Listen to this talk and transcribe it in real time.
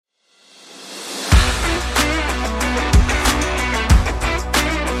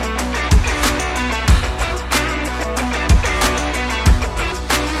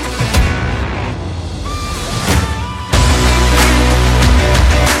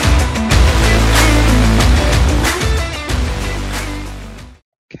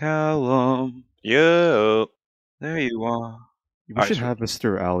Callum. Yo. There you are. We should have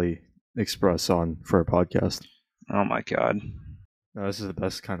Mr. Ali Express on for a podcast. Oh my god. No, this is the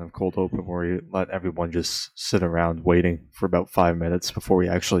best kind of cold open where you let everyone just sit around waiting for about 5 minutes before we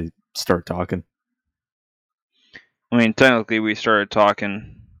actually start talking. I mean, technically we started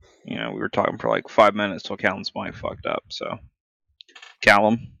talking, we were talking for like 5 minutes till Callum's mic fucked up, so.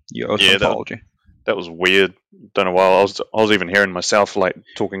 Callum, you owe some apology. That was weird. Don't know why. I was even hearing myself like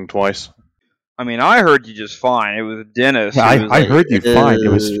talking twice. I mean, I heard you just fine. It was Dennis. I heard you fine. It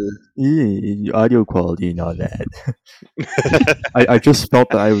was audio quality and all that. I just felt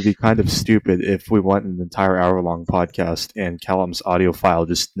that I would be kind of stupid if we went an entire hour-long podcast and Callum's audio file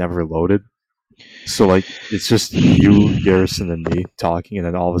just never loaded. So, like, it's just you, Garrison, and me talking, and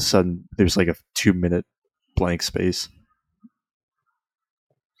then all of a sudden, there's like a 2-minute blank space.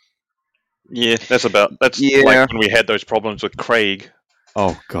 Yeah, that's like when we had those problems with Craig.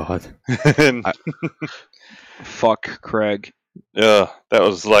 Oh, God. Fuck Craig. Yeah, that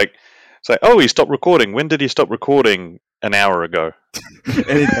was like, it's like, oh, he stopped recording. When did he stop recording? An hour ago. And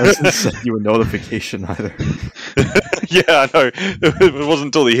it doesn't send you a notification either. Yeah, I know. It wasn't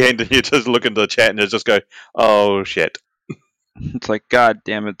until the end and you just look into the chat and just go, oh, shit. It's like, god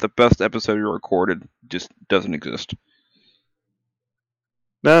damn it, the best episode you recorded just doesn't exist.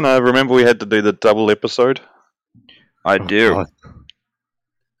 No, remember we had to do the double episode? I do. God.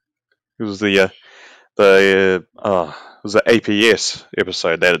 It was it was the APS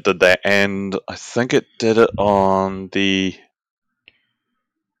episode that it did that, and I think it did it on the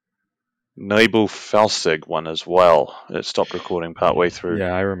Nabel Falsig one as well. It stopped recording partway through.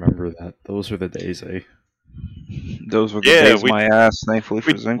 Yeah, I remember that. Those were the days, eh? Those were the days my ass, thankfully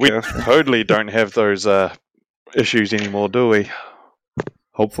for Zencastr. We totally don't have those issues anymore, do we?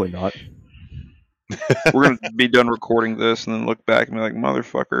 Hopefully not. We're going to be done recording this and then look back and be like,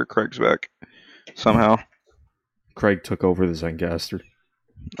 motherfucker, Craig's back. Somehow. Craig took over the Zencastr.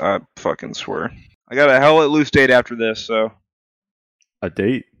 I fucking swear. I got a hell let loose date after this, so. A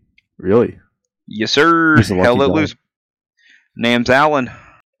date? Really? Yes, sir. Hell let guy. loose. Name's Alan.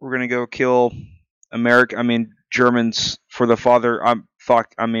 We're going to go kill Germans for the father. We're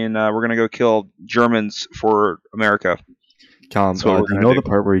going to go kill Germans for America. Callum, do you know the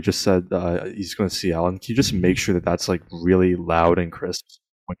part where he just said he's going to see Alan? Can you just make sure that that's like really loud and crisp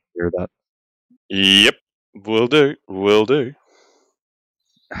when you hear that? Yep, will do.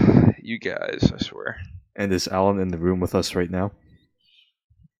 You guys, I swear. And is Alan in the room with us right now?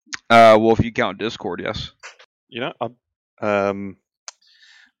 Well, if you count Discord, yes. You know, what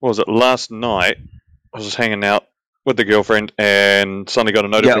was it? Last night, I was just hanging out with the girlfriend and suddenly got a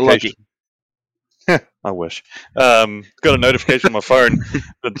notification. I wish. Got a notification on my phone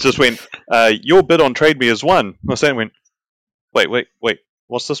that just went, your bid on Trade Me is won. I sat and went, wait,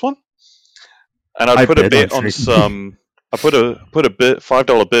 what's this one? And I put a bet on some. I put a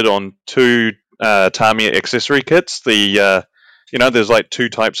 $5 bid on 2 Tamiya accessory kits. There's like 2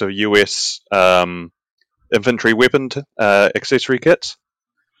 types of US infantry weapon accessory kits.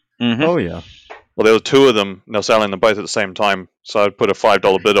 Mm-hmm. Oh yeah. Well, there were 2 of them, and they're selling them both at the same time. So I put a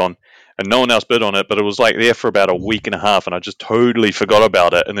 $5 bid on, and no one else bid on it. But it was like there for about a week and a half, and I just totally forgot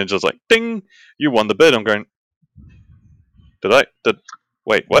about it. And then just like, ding, you won the bid. I'm going,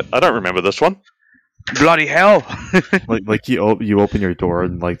 wait, what? I don't remember this one. Bloody hell! like you open your door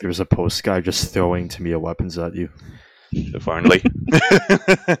and like there's a post guy just throwing Tamiya weapons at you. If only.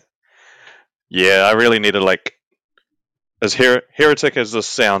 Yeah, I really need to as heretic as this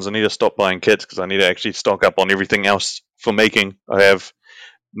sounds, I need to stop buying kits because I need to actually stock up on everything else for making. I have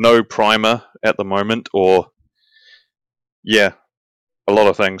no primer at the moment, a lot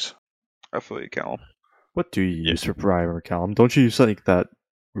of things. I feel you, Callum. What do you use for primer, Callum? Don't you use like that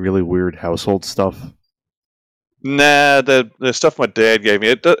really weird household stuff? Nah, the stuff my dad gave me,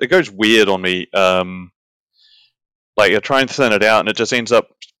 it goes weird on me. Like I try and thin it out, and it just ends up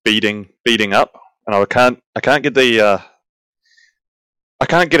beating up, and I can't get I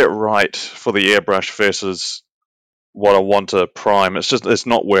can't get it right for the airbrush versus what I want to prime. It's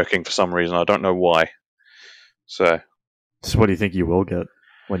not working for some reason. I don't know why. So what do you think you will get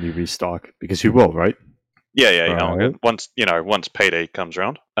when you restock? Because you will, right? Yeah. Right. Once payday comes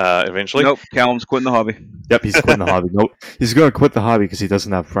around, eventually. Nope, Callum's quitting the hobby. Yep, he's quitting the hobby. Nope, he's going to quit the hobby because he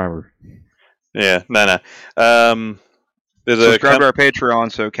doesn't have primer. Yeah, no. Subscribe to our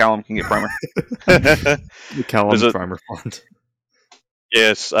Patreon so Callum can get primer. The Callum primer font.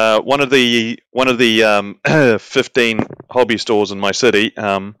 Yes, one of the 15 hobby stores in my city.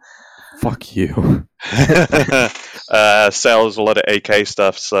 Fuck you. Sells a lot of AK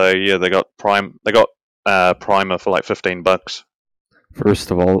stuff. So yeah, they got primer for like $15.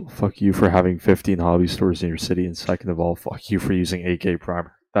 First of all, fuck you for having 15 hobby stores in your city, and second of all, fuck you for using AK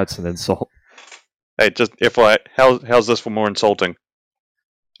Primer. That's an insult. Hey, just FYI, how's this for more insulting?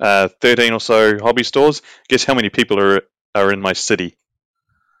 13 or so hobby stores. Guess how many people are in my city?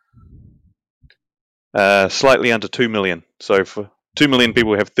 Slightly under 2 million. So for 2 million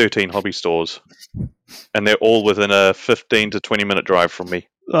people have 13 hobby stores, and they're all within a 15 to 20 minute drive from me.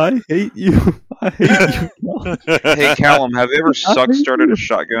 I hate you. I hate you. Hey, Callum, have you ever started a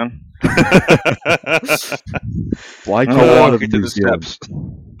shotgun? Why Go go walk out of into New the Zealand? steps.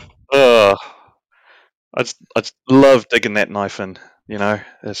 I just love digging that knife in. You know,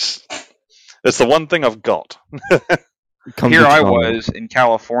 it's the one thing I've got. Here I was in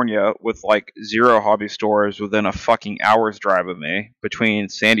California with like 0 hobby stores within a fucking hour's drive of me between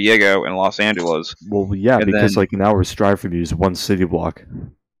San Diego and Los Angeles. Well, yeah, And because then- like an hour's drive from you is one city block.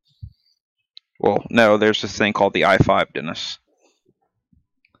 Well, no, there's this thing called the I-5, Dennis.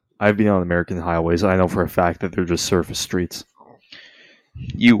 I've been on American highways. I know for a fact that they're just surface streets.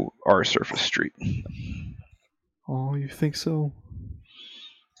 You are a surface street. Oh, you think so?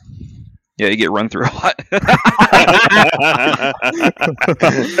 Yeah, you get run through a lot.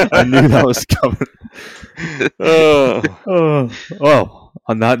 I knew that was coming. Oh,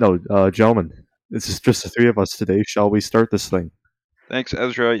 on that note, gentlemen, it's just the 3 of us today. Shall we start this thing? Thanks,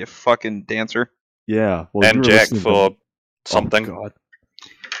 Ezra, you fucking dancer. Yeah. Well, And Jack for something. Oh,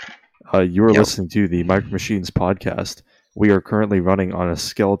 God. You were Yep. listening to the Micro Machines podcast. We are currently running on a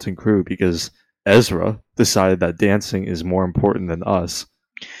skeleton crew because Ezra decided that dancing is more important than us.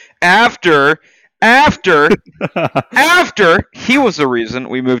 After he was the reason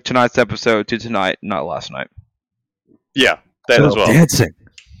we moved tonight's episode to tonight, not last night. Yeah, that as well. Dancing.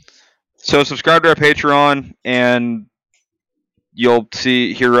 So subscribe to our Patreon, and you'll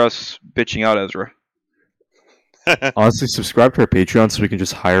hear us bitching out Ezra. Honestly, subscribe to our Patreon so we can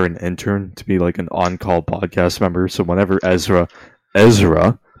just hire an intern to be like an on-call podcast member. So whenever Ezra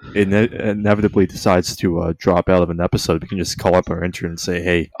inevitably decides to drop out of an episode, we can just call up our intern and say,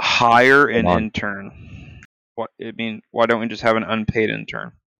 "Hey, Hire an Come on. intern. What? I mean, why don't we just have an unpaid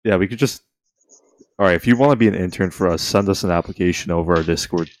intern? yeah, we could just." All right, if you want to be an intern for us, send us an application over our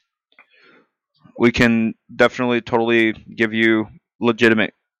Discord. We can definitely, totally give you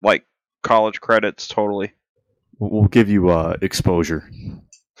legitimate, like, college credits, totally. We'll give you exposure,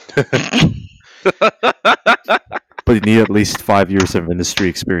 but you need at least 5 years of industry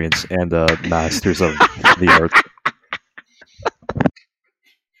experience and a master's of the art.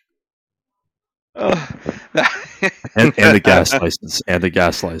 And a gas license. And a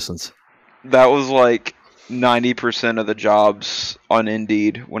gas license. That was like 90% of the jobs on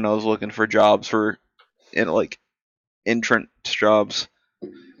Indeed when I was looking for jobs for, entrance jobs.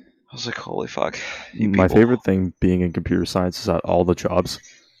 I was like, holy fuck. My favorite thing being in computer science is that all the jobs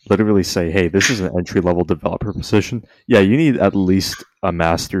literally say, hey, this is an entry-level developer position. Yeah, you need at least a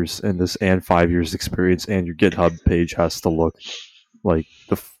master's in this and 5 years experience, and your GitHub page has to look like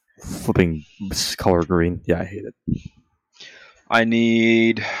the flipping color green. Yeah, I hate it.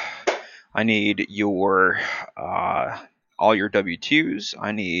 I need your all your W-2s.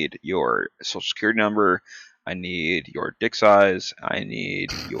 I need your social security number. I need your dick size. I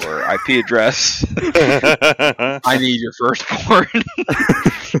need your IP address. I need your firstborn,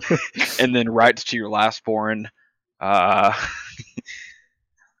 and then rights to your lastborn. And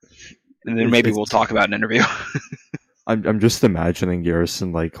then maybe we'll talk about an interview. I'm just imagining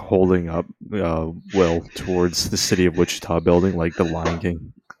Garrison like holding up Will towards the city of Wichita building like the Lion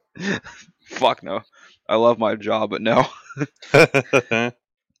King. Fuck no. I love my job, but no.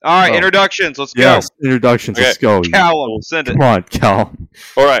 All right, introductions. Let's go. Yes, introductions. Okay. Let's go. Callum, send it. Come on, Cal.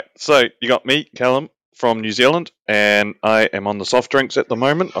 All right, so you got me, Callum, from New Zealand, and I am on the soft drinks at the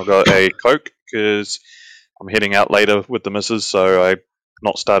moment. I've got a Coke because I'm heading out later with the missus, so I'm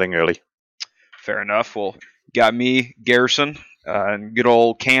not starting early. Fair enough. Well, got me, Garrison, in good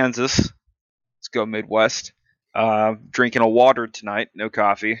old Kansas. Let's go Midwest. Drinking a water tonight, no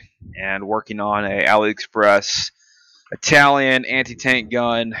coffee, and working on a AliExpress Italian anti-tank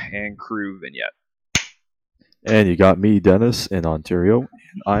gun and crew vignette. And you got me, Dennis, in Ontario,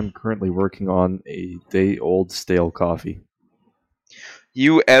 and I'm currently working on a day-old stale coffee.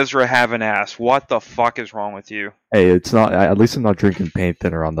 You, Ezra, have an ass. What the fuck is wrong with you? Hey, it's not. At least I'm not drinking paint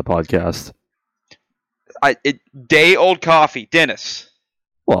thinner on the podcast. Day-old coffee, Dennis.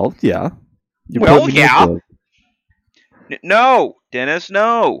 Well, yeah. Well, yeah. No, Dennis,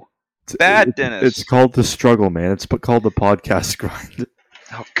 no. Bad, Dennis. It's called the struggle, man. It's called the podcast grind.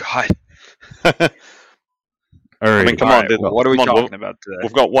 Oh, God. All right. I mean, come on, dude. What are we Come on, talking about today?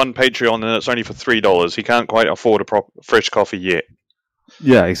 We've got one Patreon and it's only for $3. He can't quite afford a fresh coffee yet.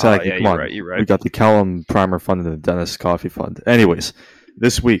 Yeah, exactly. Yeah, Come you're on. right. You're right. We got the Callum Primer Fund and the Dennis Coffee Fund. Anyways,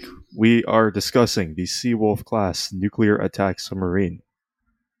 this week we are discussing the Seawolf class nuclear attack submarine.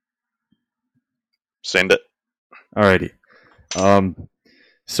 Send it. Alrighty.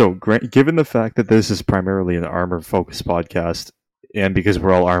 So, given the fact that this is primarily an armor-focused podcast, and because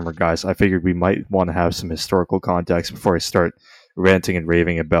we're all armor guys, I figured we might want to have some historical context before I start ranting and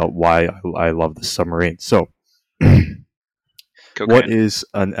raving about why I love the submarine. So, what is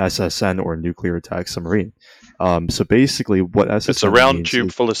an SSN, or nuclear attack submarine? So basically, what SSN It's a round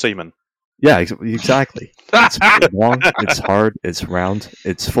tube full of semen. Yeah, exactly. It's long, it's hard, it's round,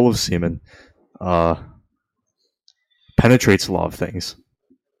 it's full of semen. Penetrates a lot of things.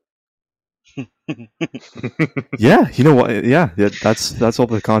 Yeah, you know what? Yeah, that's all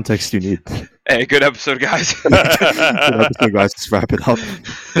the context you need. Hey, good episode, guys. Good episode, guys. Let's wrap it up.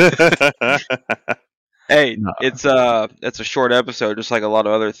 Hey, it's a short episode, just like a lot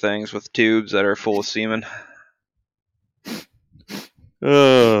of other things with tubes that are full of semen.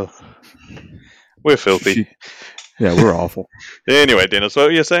 We're filthy. Yeah, we're awful. Anyway, Dennis, what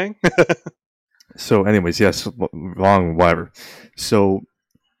were you saying? So, anyways, yes, wrong, whatever. So,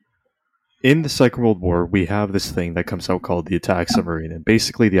 in the Second World War, we have this thing that comes out called the attack submarine, and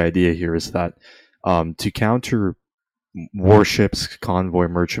basically the idea here is that to counter warships, convoy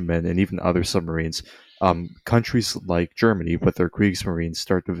merchantmen, and even other submarines, countries like Germany, with their Kriegsmarines,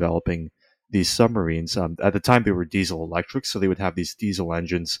 start developing these submarines. At the time, they were diesel-electric, so they would have these diesel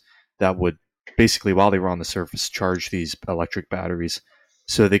engines that would basically, while they were on the surface, charge these electric batteries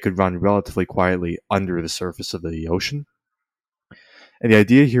so they could run relatively quietly under the surface of the ocean. And the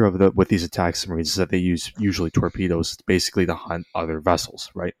idea here with these attack submarines is that they use usually torpedoes basically to hunt other vessels,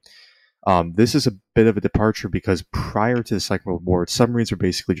 right? This is a bit of a departure because prior to the Second World War, submarines were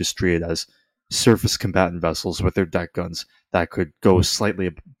basically just treated as surface combatant vessels with their deck guns that could go slightly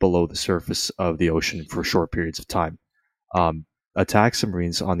below the surface of the ocean for short periods of time. Attack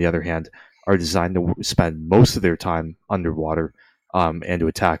submarines, on the other hand, are designed to spend most of their time underwater and to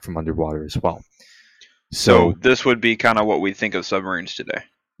attack from underwater as well. So this would be kind of what we think of submarines today.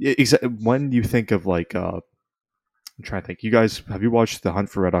 Exactly. When you think of I'm trying to think. You guys, have you watched The Hunt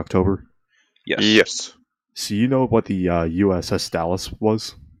for Red October? Yes. So you know what the USS Dallas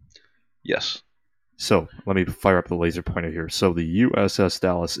was? Yes. So let me fire up the laser pointer here. So the USS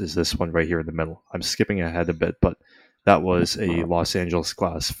Dallas is this one right here in the middle. I'm skipping ahead a bit, but that was a Los Angeles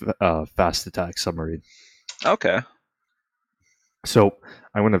class fast attack submarine. Okay. So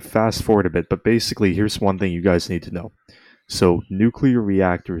I'm going to fast forward a bit, but basically here's one thing you guys need to know. So nuclear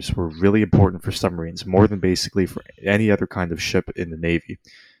reactors were really important for submarines, more than basically for any other kind of ship in the Navy,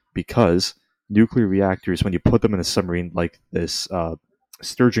 because nuclear reactors, when you put them in a submarine like this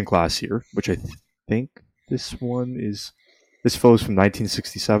Sturgeon class here, which I think this fellow's from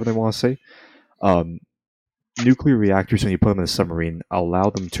 1967, I want to say. Nuclear reactors, when you put them in a submarine, allow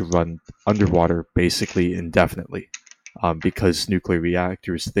them to run underwater basically indefinitely. Because nuclear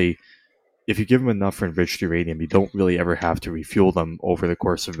reactors, if you give them enough enriched uranium, you don't really ever have to refuel them over the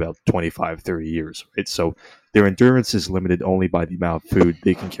course of about 25, 30 years, right? So their endurance is limited only by the amount of food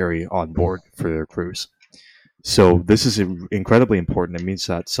they can carry on board for their crews. So this is incredibly important. It means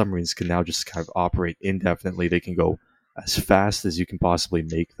that submarines can now just kind of operate indefinitely. They can go as fast as you can possibly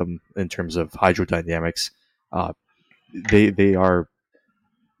make them in terms of hydrodynamics.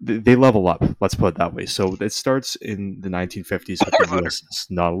 They level up, let's put it that way. So it starts in the 1950s with the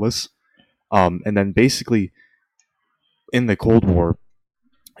USS Nautilus. And then basically in the Cold War,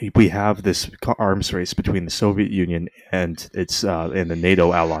 we have this arms race between the Soviet Union and and the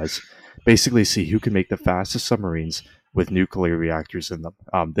NATO allies. Basically, see who can make the fastest submarines with nuclear reactors in them.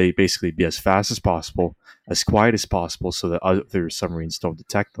 They basically be as fast as possible, as quiet as possible, so that other submarines don't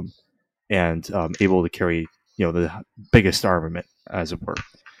detect them, and able to carry the biggest armament, as it were.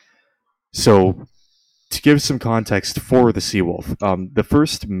 So, to give some context for the Seawolf, the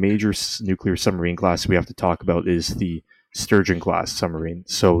first major nuclear submarine class we have to talk about is the Sturgeon class submarine.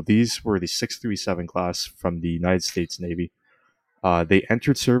 So these were the 637 class from the United States Navy. They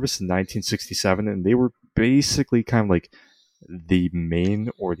entered service in 1967, and they were basically kind of like the main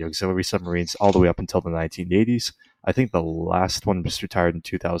or the auxiliary submarines all the way up until the 1980s. I think the last one was retired in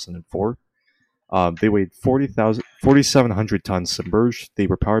 2004. They weighed 4,700 tons submerged. They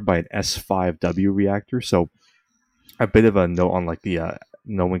were powered by an S5W reactor, so a bit of a note on the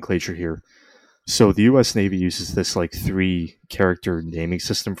nomenclature here. So the U.S. Navy uses this 3-character naming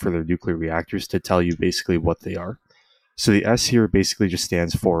system for their nuclear reactors to tell you basically what they are. So the S here basically just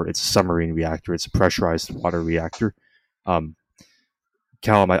stands for it's a submarine reactor. It's a pressurized water reactor. Callum,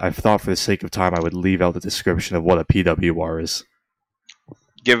 I thought for the sake of time I would leave out the description of what a PWR is.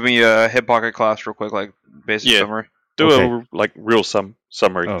 Give me a hip pocket class real quick, like basic summary. Do a real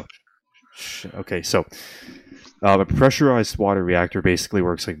summary. Oh, okay. So, a pressurized water reactor basically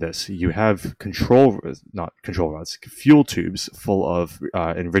works like this: you have not control rods, fuel tubes full of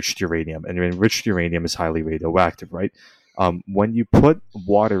enriched uranium, and enriched uranium is highly radioactive, right? When you put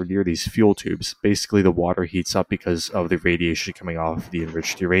water near these fuel tubes, basically the water heats up because of the radiation coming off the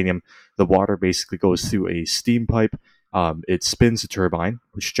enriched uranium. The water basically goes through a steam pipe. It spins a turbine,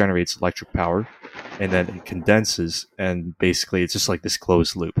 which generates electric power, and then it condenses, and basically it's just like this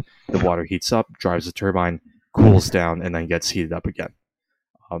closed loop. The water heats up, drives the turbine, cools down, and then gets heated up again.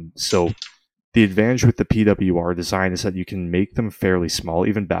 So the advantage with the PWR design is that you can make them fairly small.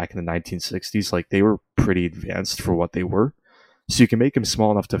 Even back in the 1960s, like they were pretty advanced for what they were. So you can make them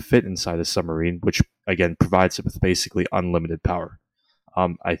small enough to fit inside a submarine, which again provides it with basically unlimited power.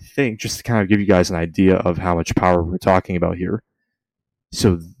 I think just to kind of give you guys an idea of how much power we're talking about here.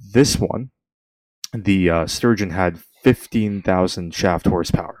 So this one, the Sturgeon had 15,000 shaft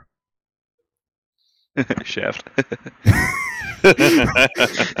horsepower. Shaft.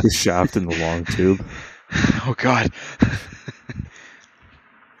 The shaft in the long tube. Oh God.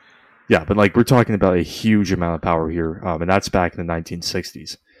 Yeah, but like we're talking about a huge amount of power here, and that's back in the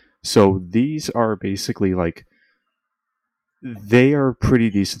 1960s. So these are basically like they are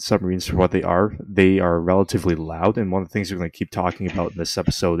pretty decent submarines for what they are. They are relatively loud, and one of the things we're going to keep talking about in this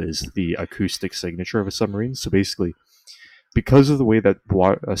episode is the acoustic signature of a submarine. So basically, because of the way that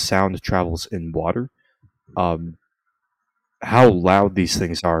sound travels in water, how loud these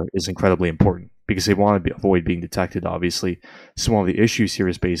things are is incredibly important because they want to avoid being detected, obviously. So one of the issues here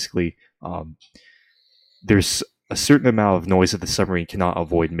is basically there's a certain amount of noise that the submarine cannot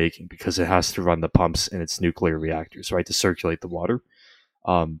avoid making because it has to run the pumps in its nuclear reactors, right, to circulate the water.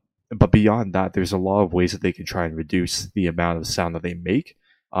 But beyond that, there's a lot of ways that they can try and reduce the amount of sound that they make.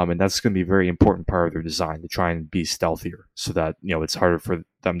 And that's going to be a very important part of their design to try and be stealthier so that, it's harder for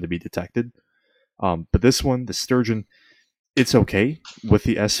them to be detected. But this one, the Sturgeon, it's okay with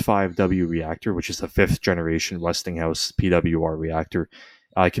the S5W reactor, which is the 5th generation Westinghouse PWR reactor.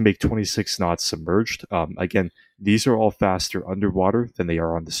 It can make 26 knots submerged. Again, these are all faster underwater than they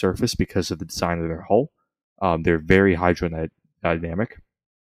are on the surface because of the design of their hull. They're very hydrodynamic.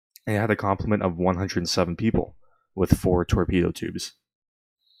 And it had a complement of 107 people with 4 torpedo tubes.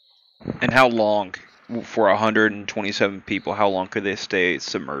 And how long, for 127 people, how long could they stay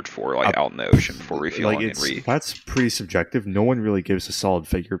submerged for, out in the ocean for refueling That's pretty subjective. No one really gives a solid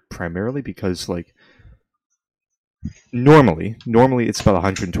figure, primarily because, normally it's about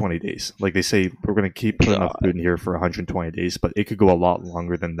 120 days. Like they say, we're going to keep putting enough food in here for 120 days, but it could go a lot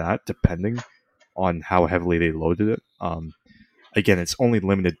longer than that, depending on how heavily they loaded it. Again, it's only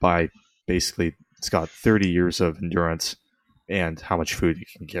limited by basically it's got 30 years of endurance and how much food you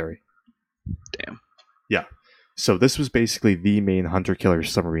can carry. Damn. Yeah. So this was basically the main hunter-killer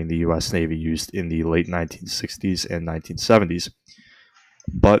submarine the U.S. Navy used in the late 1960s and 1970s.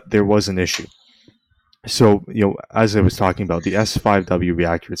 But there was an issue. So, as I was talking about, the S5W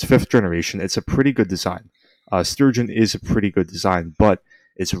reactor, it's 5th generation. It's a pretty good design. Sturgeon is a pretty good design, but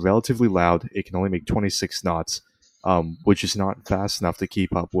it's relatively loud. It can only make 26 knots, which is not fast enough to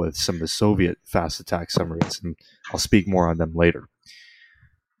keep up with some of the Soviet fast attack submarines, and I'll speak more on them later.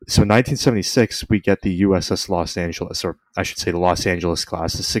 So in 1976, we get the USS Los Angeles, or I should say the Los Angeles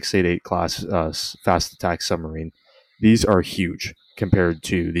class, the 688 class fast attack submarine. These are huge compared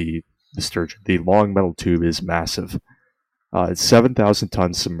to the Sturgeon. The long metal tube is massive. It's 7,000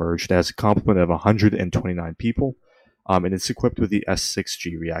 tons submerged. It has a complement of 129 people, and it's equipped with the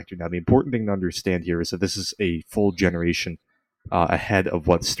S6G reactor. Now, the important thing to understand here is that this is a full generation ahead of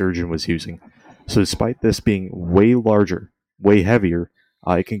what Sturgeon was using. So despite this being way larger, way heavier,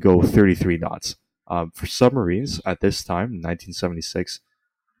 it can go 33 knots. For submarines at this time, 1976,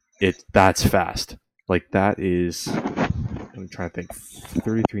 that's fast. Like that is, I'm trying to think,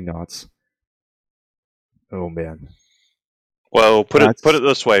 33 knots. Oh man. Well, put it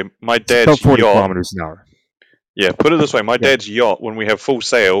this way, my dad's about 40 yacht, kilometers an hour. Yeah, put it this way, my dad's yacht, when we have full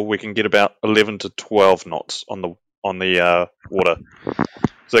sail, we can get about 11 to 12 knots on the water.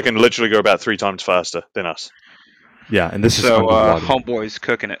 So they can literally go about 3 times faster than us. Yeah, and this is underwater. Homeboy's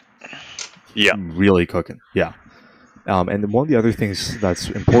cooking it. Yeah, really cooking. Yeah, and then one of the other things that's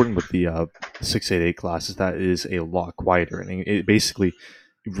important with the 688 class is that it is a lot quieter, and it basically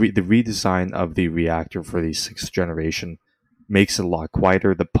the redesign of the reactor for the 6th generation makes it a lot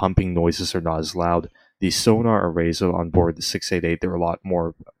quieter. The pumping noises are not as loud. The sonar arrays on board the 688, they're a lot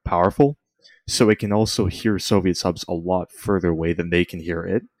more powerful, so it can also hear Soviet subs a lot further away than they can hear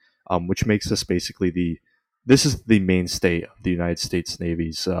it, which makes this basically the this is the mainstay of the United States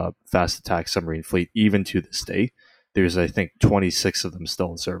Navy's fast attack submarine fleet, even to this day. There's, I think, 26 of them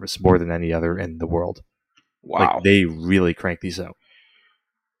still in service, more than any other in the world. Wow. Like, they really crank these out.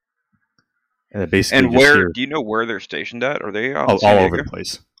 And basically, and where do you know where they're stationed at? Are they all over the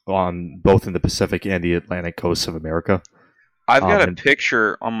place, both in the Pacific and the Atlantic coasts of America? I've got a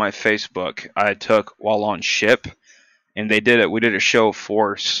picture on my Facebook I took while on ship, and we did a show of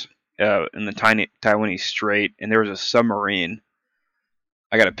force in the Taiwanese Strait, and there was a submarine.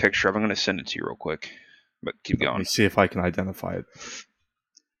 I got a picture of it. I'm going to send it to you real quick, but keep going. Let me see if I can identify it.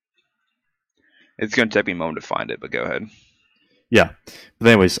 It's going to take me a moment to find it, but go ahead. Yeah. But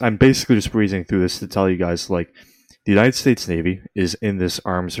anyways, I'm basically just breezing through this to tell you guys, like, the United States Navy is in this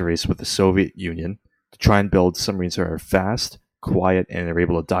arms race with the Soviet Union to try and build submarines that are fast, quiet, and are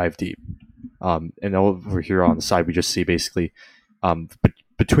able to dive deep. And over here on the side, we just see basically,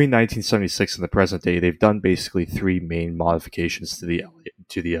 between 1976 and the present day, they've done basically 3 main modifications to the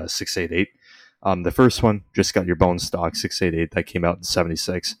 688. The first one, just got your bone stock 688 that came out in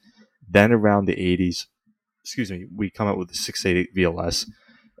 76. Then around the 80s, we come out with the 688 VLS.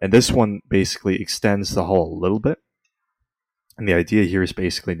 And this one basically extends the hull a little bit. And the idea here is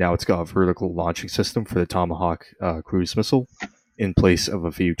basically now it's got a vertical launching system for the Tomahawk cruise missile in place of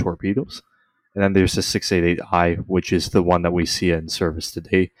a few torpedoes. And then there's the 688I, which is the one that we see in service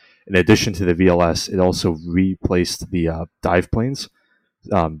today. In addition to the VLS, it also replaced the dive planes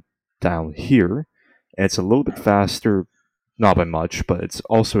down here. And it's a little bit faster, not by much, but it's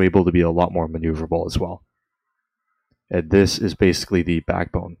also able to be a lot more maneuverable as well. And this is basically the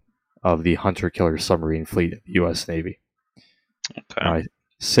backbone of the hunter-killer submarine fleet of the U.S. Navy. Okay. Now, I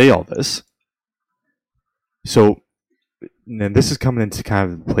say all this. So, and this is coming into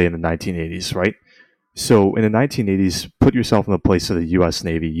kind of play in the 1980s, right? So, in the 1980s, put yourself in the place of the U.S.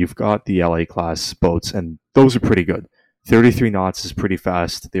 Navy. You've got the LA-class boats, and those are pretty good. 33 knots is pretty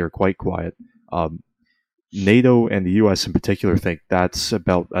fast. They're quite quiet. NATO and the U.S. in particular think that's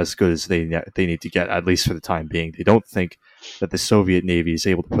about as good as they need to get, at least for the time being. They don't think that the Soviet Navy is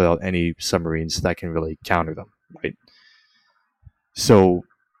able to put out any submarines that can really counter them, right? So,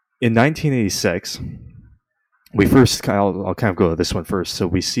 in 1986, I'll kind of go to this one first. So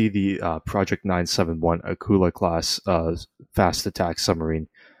we see the Project 971 Akula class fast attack submarine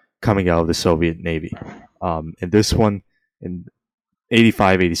coming out of the Soviet Navy. And this one, in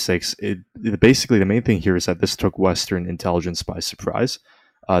 85, 86, basically the main thing here is that this took Western intelligence by surprise.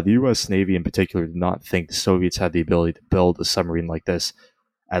 The U.S. Navy in particular did not think the Soviets had the ability to build a submarine like this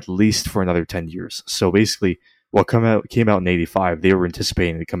at least for another 10 years. So basically, what came out in 85, they were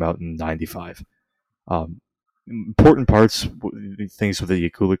anticipating to come out in 95. Important parts, things with the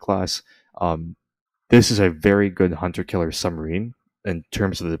Yakula class. This is a very good hunter-killer submarine in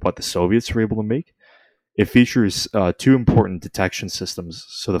terms of what the Soviets were able to make. It features 2 important detection systems.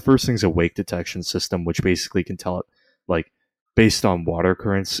 So the first thing is a wake detection system, which basically can tell it, like, based on water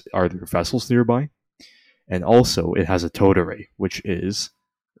currents, are there vessels nearby? And also, it has a towed array, which is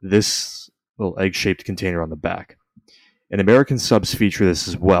this little egg-shaped container on the back. And American subs feature this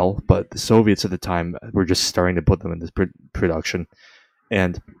as well, but the Soviets at the time were just starting to put them into production.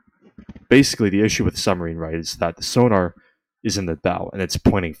 And basically, the issue with the submarine, right, is that the sonar is in the bow and it's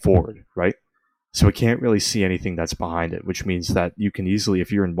pointing forward, right? So it can't really see anything that's behind it, which means that you can easily,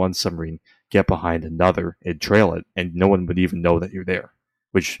 if you're in one submarine, get behind another and trail it, and no one would even know that you're there,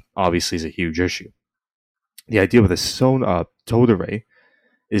 which obviously is a huge issue. The idea with a towed array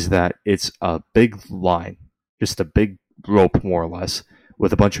is that it's a big line, just a big rope more or less,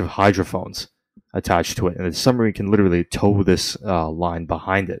 with a bunch of hydrophones attached to it, and the submarine can literally tow this line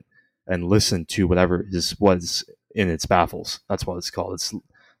behind it and listen to whatever was in its baffles. That's what it's called. It's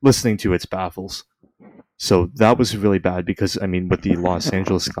listening to its baffles. So that was really bad because, I mean, with the Los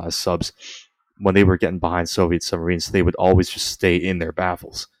Angeles class subs, when they were getting behind Soviet submarines, they would always just stay in their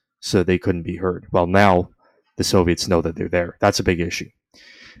baffles so they couldn't be heard. Well, now the Soviets know that they're there. That's a big issue.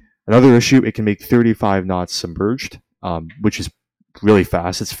 Another issue, it can make 35 knots submerged, which is really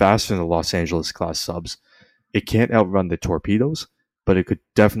fast. It's faster than the Los Angeles class subs. It can't outrun the torpedoes, but it could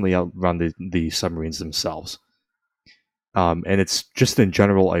definitely outrun the submarines themselves. And it's just in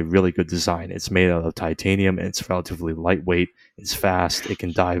general a really good design. It's made out of titanium, and it's relatively lightweight, it's fast, it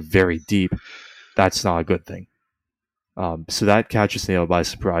can dive very deep. That's not a good thing. So that catches NATO by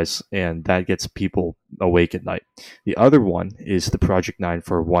surprise, and that gets people awake at night. The other one is the Project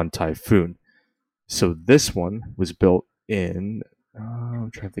 941 Typhoon. So this one was built in,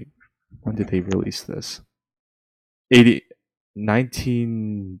 I'm trying to think, when did they release this? 81.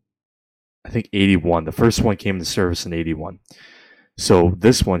 The first one came into service in 81. So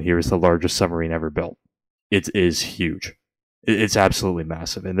this one here is the largest submarine ever built. it is huge. It's absolutely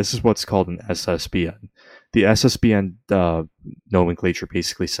massive, and this is what's called an SSBN. The SSBN nomenclature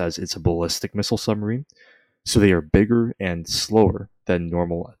basically says it's a ballistic missile submarine, so they are bigger and slower than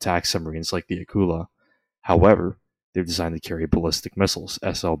normal attack submarines like the Akula. However, they're designed to carry ballistic missiles,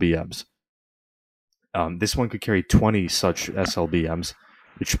 SLBMs. This one could carry 20 such SLBMs,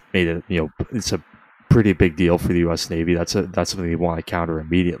 which made it, it's a pretty big deal for the U.S. Navy. That's something they want to counter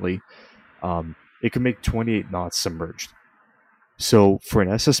immediately. It can make 28 knots submerged. So for an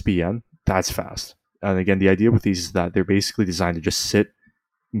SSBN, that's fast. And again, the idea with these is that they're basically designed to just sit,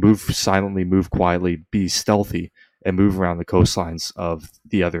 move silently, move quietly, be stealthy, and move around the coastlines of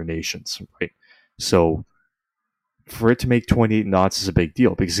the other nations, right? So for it to make 28 knots is a big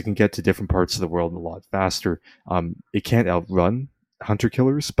deal because it can get to different parts of the world a lot faster. It can't outrun hunter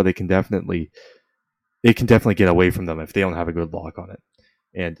killers, but it can definitely get away from them if they don't have a good lock on it.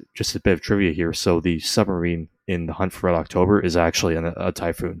 And just a bit of trivia here. So the submarine in the Hunt for Red October is actually a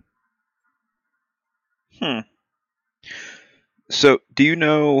Typhoon. So do you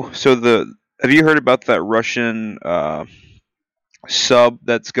know, have you heard about that Russian sub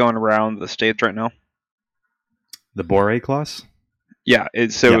that's going around the States right now? The Bore class? Yeah.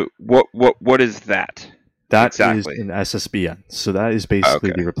 What is that? That exactly is an SSBN. So that is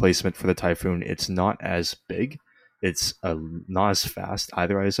basically the replacement for the Typhoon. It's not as big. It's not as fast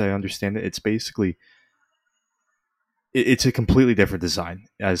either, as I understand it. It's basically, it's a completely different design.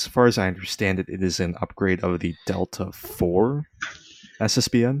 As far as I understand it, it is an upgrade of the Delta 4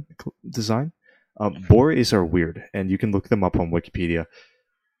 SSBN design. Bores are weird, and you can look them up on Wikipedia.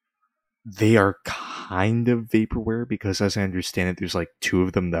 They are kind of vaporware because, as I understand it, there's like 2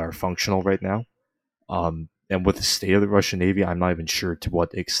 of them that are functional right now. And with the state of the Russian Navy, I'm not even sure to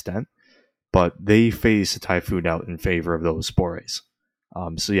what extent. But they phase the Typhoon out in favor of those Bores.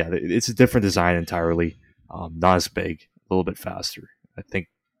 So yeah, it's a different design entirely. Not as big, a little bit faster. I think.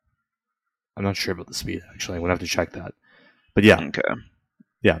 I'm not sure about the speed, actually. I'm going to have to check that. But yeah. Okay.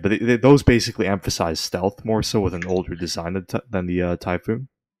 Yeah, but those basically emphasize stealth more so with an older design than the Typhoon.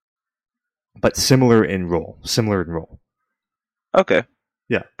 But similar in role. Okay.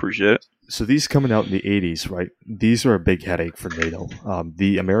 Yeah. Appreciate it. So these coming out in the 80s, right? These are a big headache for NATO.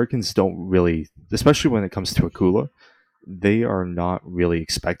 The Americans don't really, especially when it comes to Akula, they are not really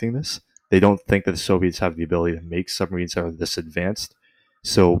expecting this. They don't think that the Soviets have the ability to make submarines that are this advanced.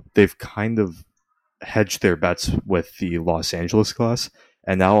 So they've kind of hedged their bets with the Los Angeles class.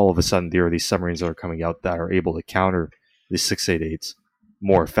 And now all of a sudden there are these submarines that are coming out that are able to counter the 688s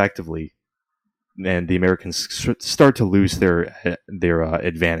more effectively. And the Americans start to lose their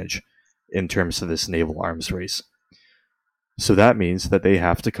advantage in terms of this naval arms race. So that means that they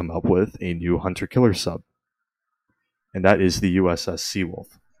have to come up with a new hunter-killer sub. And that is the USS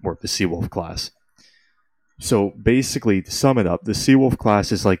Seawolf, or the Seawolf class. So basically, to sum it up, the Seawolf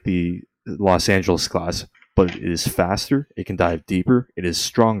class is like the Los Angeles class, but it is faster, it can dive deeper, it is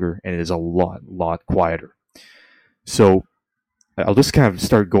stronger, and it is a lot quieter. So I'll just kind of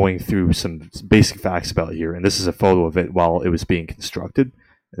start going through some basic facts about it here, and this is a photo of it while it was being constructed.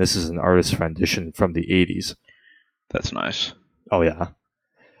 And this is an artist's rendition from the 80s. That's nice. Oh, yeah.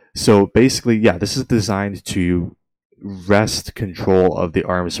 So basically, yeah, this is designed to wrest control of the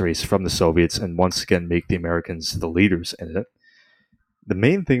arms race from the Soviets and once again make the Americans the leaders in it. The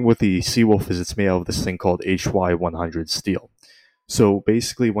main thing with the Seawolf is it's made out of this thing called HY100 steel. So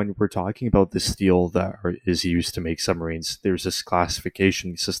basically, when we're talking about the steel that is used to make submarines, there's this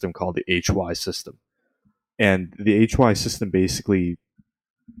classification system called the HY system. And the HY system basically,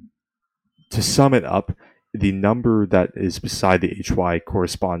 to sum it up, the number that is beside the HY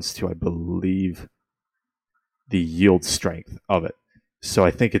corresponds to, I believe, the yield strength of it. So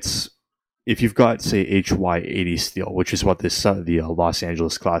I think it's, if you've got, say, HY80 steel, which is what the Los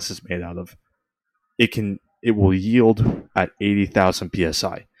Angeles class is made out of, it will yield at 80,000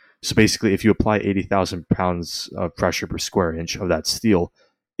 psi. So basically, if you apply 80,000 pounds of pressure per square inch of that steel,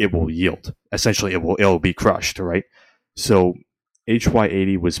 it will yield. Essentially, it'll be crushed, right? So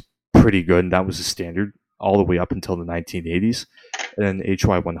HY80 was pretty good, and that was the standard all the way up until the 1980s. And then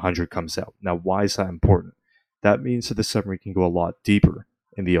HY100 comes out. Now, why is that important? That means that the submarine can go a lot deeper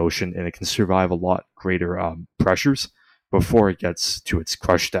in the ocean, and it can survive a lot greater pressures before it gets to its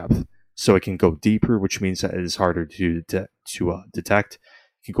crush depth. So it can go deeper, which means that it is harder to detect.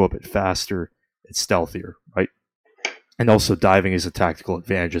 It can go a bit faster. It's stealthier, right? And also diving is a tactical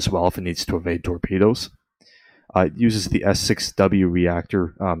advantage as well if it needs to evade torpedoes. It uses the S6W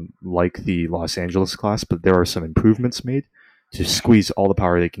reactor like the Los Angeles class, but there are some improvements made to squeeze all the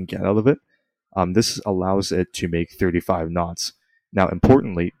power they can get out of it. This allows it to make 35 knots. Now,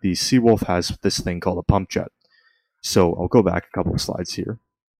 importantly, the Seawolf has this thing called a pump jet. So I'll go back a couple of slides here.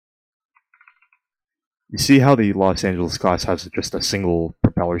 You see how the Los Angeles class has just a single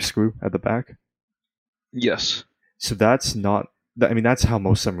propeller screw at the back? Yes. So that's not... I mean, that's how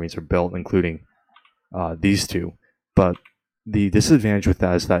most submarines are built, including these two. But the disadvantage with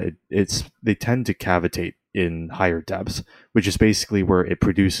that is that they tend to cavitate in higher depths, which is basically where it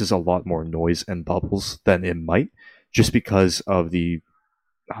produces a lot more noise and bubbles than it might, just because of the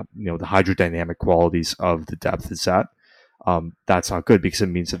the hydrodynamic qualities of the depth it's at. That's not good because it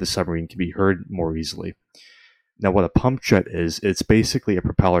means that the submarine can be heard more easily. Now, what a pump jet is, it's basically a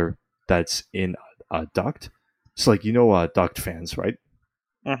propeller that's in a duct. So, duct fans, right?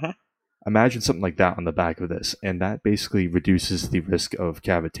 Mm-hmm. Imagine something like that on the back of this, and that basically reduces the risk of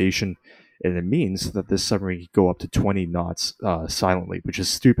cavitation, and it means that this submarine can go up to 20 knots silently, which is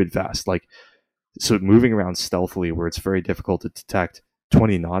stupid fast. So moving around stealthily where it's very difficult to detect,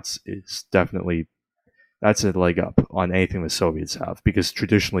 20 knots is definitely, that's a leg up on anything the Soviets have, because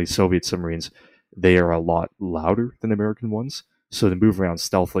traditionally Soviet submarines, they are a lot louder than American ones, so to move around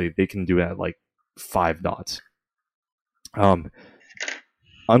stealthily, they can do it at 5 knots.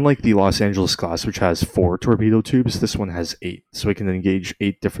 Unlike the Los Angeles class, which has 4 torpedo tubes, this one has 8, so it can engage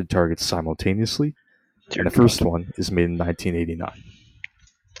 8 different targets simultaneously. And the first one is made in 1989.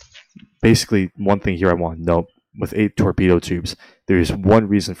 Basically, one thing here I want to note, with 8 torpedo tubes, there is one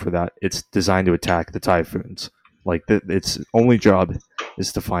reason for that. It's designed to attack the Typhoons. Its only job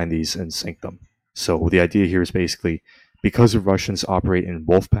is to find these and sink them. So the idea here is basically, because the Russians operate in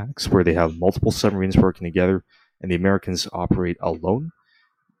wolf packs, where they have multiple submarines working together, and the Americans operate alone,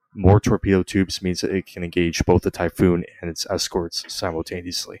 more torpedo tubes means that it can engage both the Typhoon and its escorts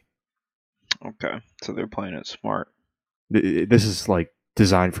simultaneously. Okay, so they're playing it smart. This is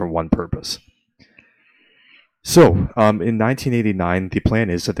designed for one purpose. So, in 1989, the plan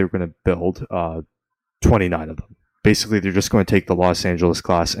is that they're going to build 29 of them. Basically, they're just going to take the Los Angeles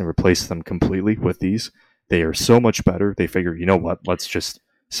class and replace them completely with these. They are so much better, they figure, you know what, let's just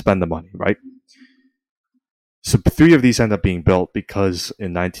spend the money, right? So 3 of these end up being built because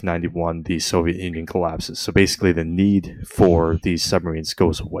in 1991 the Soviet Union collapses. So basically the need for these submarines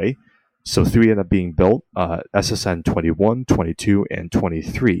goes away. So 3 end up being built, SSN 21, 22, and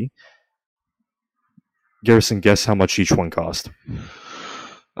 23. Garrison, guess how much each one cost?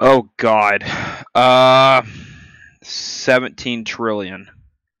 Oh, God. 17 trillion.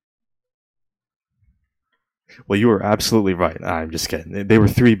 Well, you were absolutely right. I'm just kidding. They were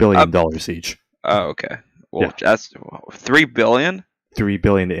 $3 billion each. Oh, okay. Well, that's $3 billion? $3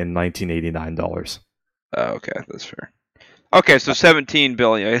 billion in 1989 dollars. Oh, okay, that's fair. Okay, so 17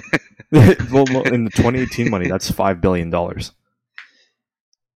 billion. Well, in the 2018 money, that's $5 billion. God.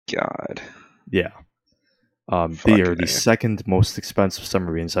 Yeah. They are the second most expensive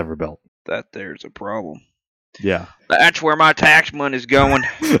submarines ever built. There's a problem. Yeah. That's where my tax money's going.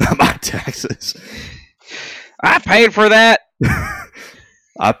 My taxes. I paid for that.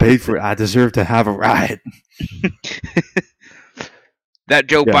 I paid for it. I deserve to have a ride. That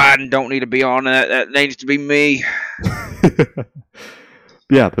Joe Biden don't need to be on that. That needs to be me.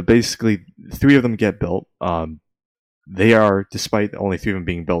 Yeah, but basically, 3 of them get built. They are, despite only 3 of them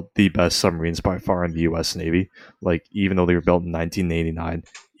being built, the best submarines by far in the U.S. Navy. Even though they were built in 1989,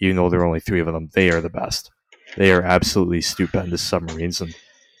 even though there are only 3 of them, they are the best. They are absolutely stupendous submarines, and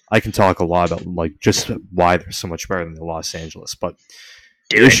I can talk a lot about just why they're so much better than the Los Angeles, but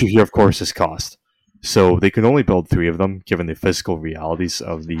the issue here, of course, is cost. So they could only build 3 of them, given the physical realities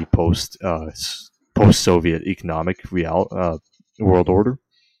of the post-Soviet economic world order.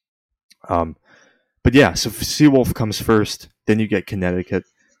 But yeah, so Seawolf comes first, then you get Connecticut.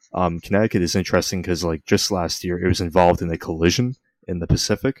 Connecticut is interesting because just last year, it was involved in a collision in the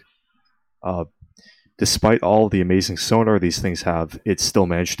Pacific. Despite all the amazing sonar these things have, it still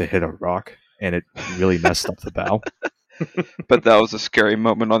managed to hit a rock, and it really messed up the bow. But that was a scary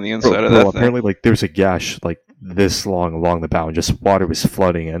moment on the inside of that thing. Apparently, there's a gash this long along the bow, and just water was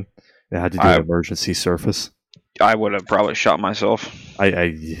flooding in. It had to do an emergency surface. I would have probably shot myself.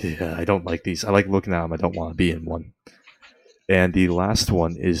 I don't like these. I like looking at them. I don't want to be in one. And the last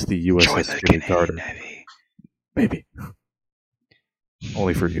one is the USS Jimmy Carter. Maybe.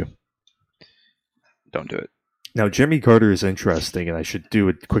 Only for you. Don't do it. Now, Jimmy Carter is interesting, and I should do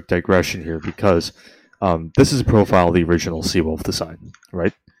a quick digression here because this is a profile of the original Seawolf design,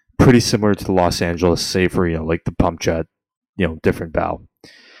 right? Pretty similar to the Los Angeles, save for, the pump jet, different bow.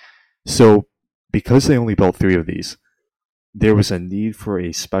 So, because they only built 3 of these, there was a need for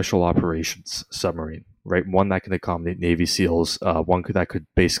a special operations submarine, right? One that could accommodate Navy SEALs, one that could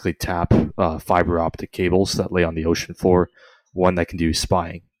basically tap fiber optic cables that lay on the ocean floor, one that can do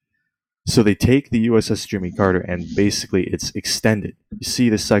spying. So they take the USS Jimmy Carter and basically it's extended. You see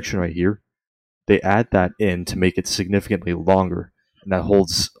this section right here? They add that in to make it significantly longer, and that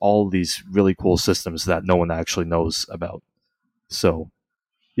holds all these really cool systems that no one actually knows about. So,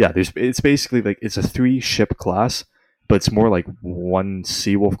 yeah, it's basically like it's a 3-ship class, but it's more like one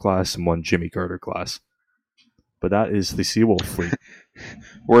Seawolf class and one Jimmy Carter class. But that is the Seawolf fleet.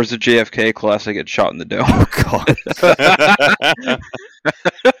 Where's the JFK class that gets shot in the dome? Oh, God.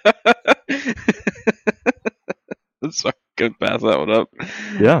 Sorry, could pass that one up.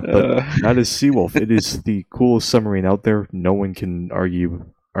 Yeah, but that is Seawolf. It is the coolest submarine out there. No one can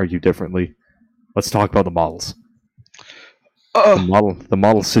argue differently. Let's talk about the models. The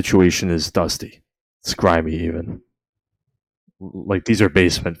model situation is dusty. It's grimy even. Like, these are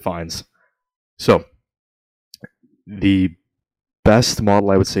basement finds. So, the best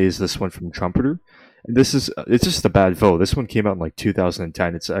model I would say is this one from Trumpeter. And it's just a bad vote. This one came out in like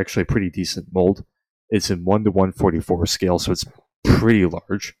 2010. It's actually a pretty decent mold. It's in 1:144 scale, so it's pretty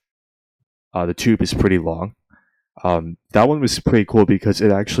large. The tube is pretty long. That one was pretty cool because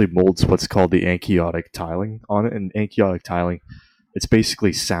it actually molds what's called the ankiotic tiling on it. And ankiotic tiling, it's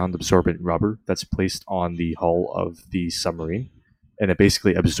basically sound-absorbent rubber that's placed on the hull of the submarine. And it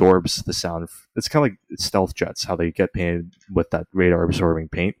basically absorbs the sound. It's kind of like stealth jets, how they get painted with that radar-absorbing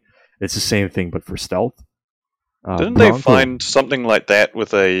paint. It's the same thing, but for stealth. Didn't they find something like that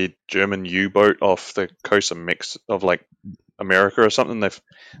with a German U-boat off the coast of like America or something?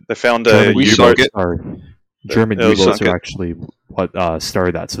 They found a U-boat. German U-boats are actually what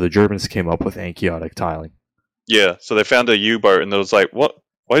started that. So the Germans came up with ankiotic tiling. Yeah, so they found a U-boat and it was like, what?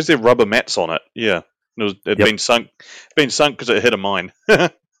 Why is there rubber mats on it? Yeah, it'd been sunk because it hit a mine.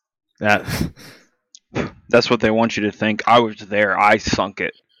 That's what they want you to think. I was there. I sunk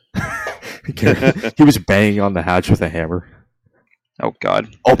it. He was banging on the hatch with a hammer. Oh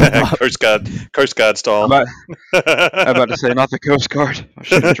God! Coast Guard style. I'm about to say not the Coast Guard. I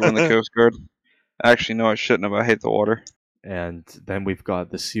should have joined the Coast Guard. Actually, no, I shouldn't have. I hate the water. And then we've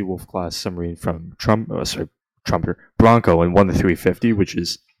got the Seawolf class submarine from Trumpeter Bronco in 1:350, which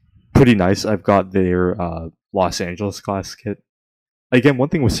is pretty nice. I've got their Los Angeles class kit. Again, one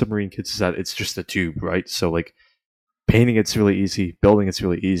thing with submarine kits is that it's just a tube, right? So like, painting it's really easy, building it's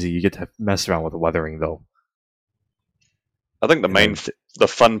really easy. You get to mess around with the weathering though. I think the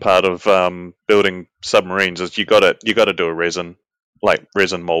fun part of building submarines is you gotta do a resin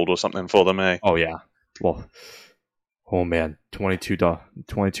mold or something for them, eh? Oh yeah. Well, oh man, 22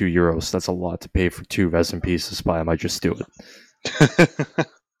 euros. That's a lot to pay for 2 resin pieces, but I might just do it.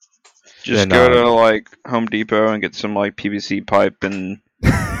 Just go to like Home Depot and get some like PVC pipe and.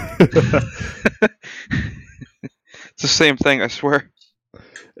 It's the same thing, I swear. And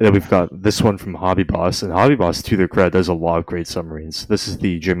then we've got this one from Hobby Boss, and Hobby Boss, to their credit, does a lot of great submarines. This is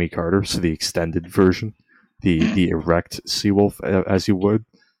the Jimmy Carter, so the extended version, the erect Seawolf, as you would,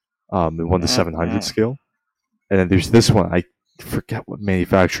 in 1:700 scale. And then there's this one. I forget what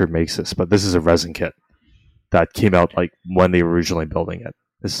manufacturer makes this, but this is a resin kit that came out like when they were originally building it.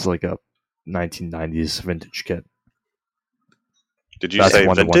 This is like a 1990s vintage kit. Did you say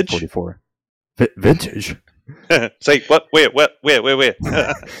vintage? Vintage. Say what? Where?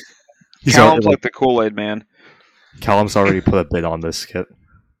 Callum's like the Kool-Aid man. Callum's already put a bid on this kit.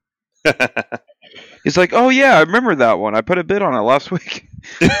 He's like, oh yeah, I remember that one. I put a bid on it last week.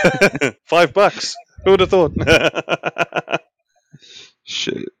 $5. Who would have thought?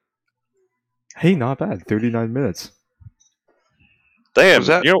 Shit. Hey, not bad. 39 minutes. Damn.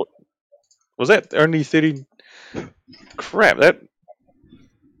 Was that only 30? Crap,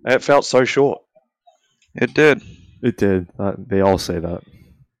 that felt so short. It did. It did. They all say that.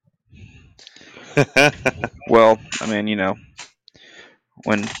 Well, I mean, you know,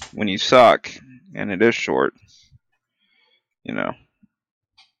 when you suck and it is short, you know.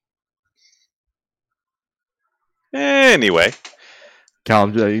 Anyway.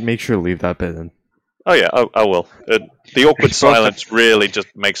 Callum, make sure to leave that bit in. Oh yeah, I will. The awkward silence really just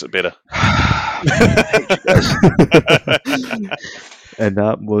makes it better. And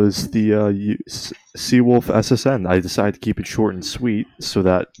that was the Seawolf SSN. I decided to keep it short and sweet so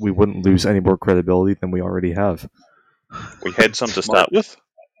that we wouldn't lose any more credibility than we already have. We had some to start with.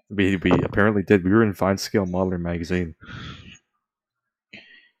 We apparently did. We were in Fine Scale Modeler magazine.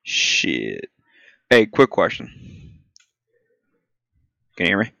 Shit. Hey, quick question. Can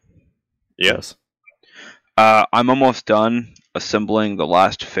you hear me? Yes. I'm almost done assembling the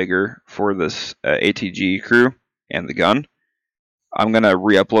last figure for this ATG crew and the gun. I'm going to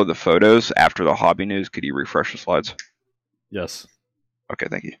re-upload the photos after the hobby news. Could you refresh the slides? Yes. Okay,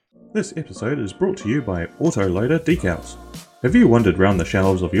 thank you. This episode is brought to you by Autoloader Decals. Have you wandered round the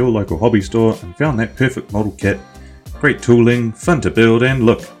shelves of your local hobby store and found that perfect model kit? Great tooling, fun to build, and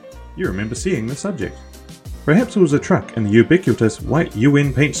look, you remember seeing the subject. Perhaps it was a truck in the ubiquitous white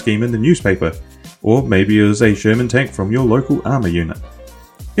UN paint scheme in the newspaper, or maybe it was a Sherman tank from your local armour unit.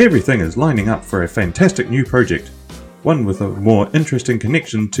 Everything is lining up for a fantastic new project, one with a more interesting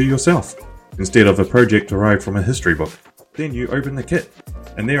connection to yourself, instead of a project derived from a history book. Then you open the kit,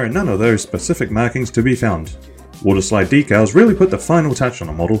 and there are none of those specific markings to be found. Waterslide decals really put the final touch on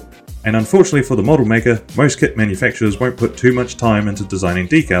a model, and unfortunately for the model maker, most kit manufacturers won't put too much time into designing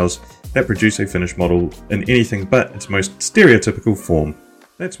decals that produce a finished model in anything but its most stereotypical form.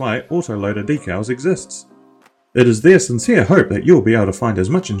 That's why Autoloader Decals exists. It is their sincere hope that you'll be able to find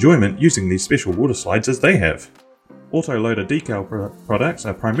as much enjoyment using these special water slides as they have. Autoloader Decal products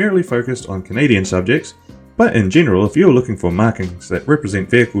are primarily focused on Canadian subjects, but in general, if you're looking for markings that represent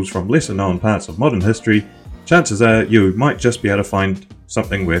vehicles from lesser known parts of modern history, chances are you might just be able to find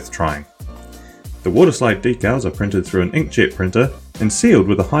something worth trying. The waterslide decals are printed through an inkjet printer and sealed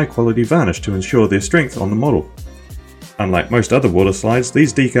with a high quality varnish to ensure their strength on the model. Unlike most other water slides,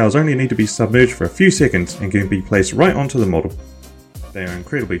 these decals only need to be submerged for a few seconds and can be placed right onto the model. They are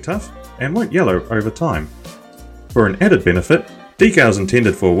incredibly tough and won't yellow over time. For an added benefit, decals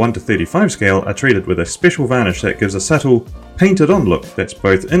intended for 1:35 scale are treated with a special varnish that gives a subtle, painted-on look that's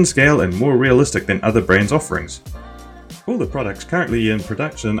both in scale and more realistic than other brands' offerings. All the products currently in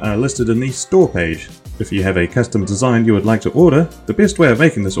production are listed in the store page. If you have a custom design you would like to order, the best way of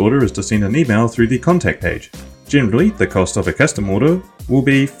making this order is to send an email through the contact page. Generally, the cost of a custom order will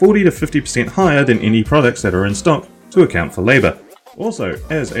be 40 to 50% higher than any products that are in stock to account for labour. Also,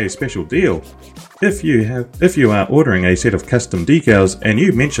 as a special deal, if you are ordering a set of custom decals and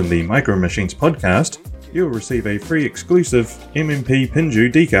you mention the Micro Machines podcast, you'll receive a free exclusive MMP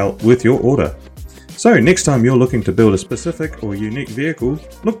Pinju decal with your order. So next time you're looking to build a specific or unique vehicle,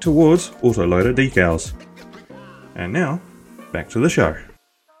 look towards Autoloader Decals. And now, back to the show.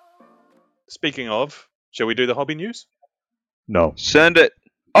 Speaking of, shall we do the hobby news? No. Send it.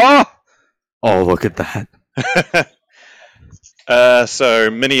 Oh! Oh, look at that. So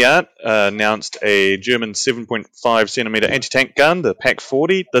Miniart announced a German 7.5cm anti-tank gun, the Pak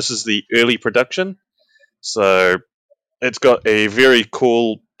 40. This is the early production. So it's got a very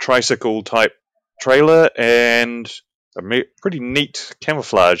cool tricycle type trailer and a pretty neat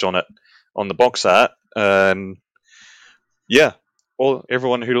camouflage on it, on the box art. Yeah,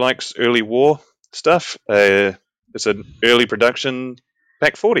 everyone who likes early war stuff, it's an early production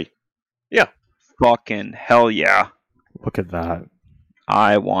Pak 40. Yeah. Fucking hell yeah. Look at that.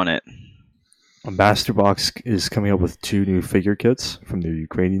 I want it. Masterbox is coming up with 2 new figure kits from their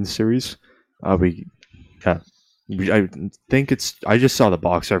Ukrainian series. I think I just saw the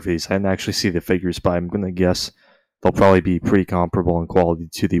box art for these. I didn't actually see the figures, but I'm going to guess they'll probably be pretty comparable in quality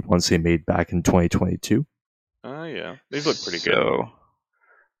to the ones they made back in 2022. Oh, yeah. These look pretty good. So,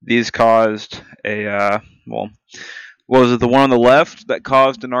 these caused a, what was it, the one on the left that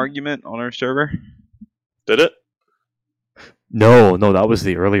caused an argument on our server? Did it? No, that was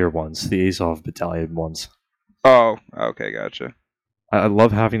the earlier ones, the Azov Battalion ones. Oh, okay, gotcha. I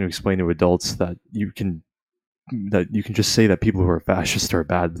love having to explain to adults that you can just say that people who are fascist are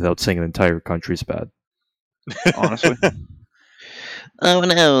bad without saying an entire country's bad. Honestly. Oh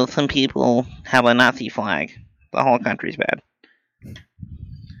no, some people have a Nazi flag. The whole country's bad.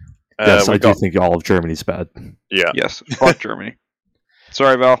 Yes, I do think all of Germany's bad. Yeah. Yes, fuck Germany.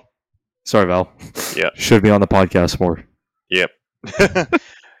 Sorry, Val. Sorry, Val. Yeah. Should be on the podcast more. Yep.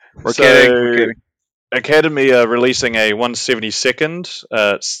 We're kidding. Academy are releasing a 1/72nd.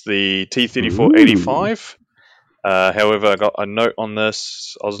 It's the T-34-85. However, I got a note on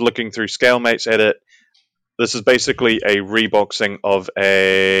this. I was looking through ScaleMates at it. This is basically a reboxing of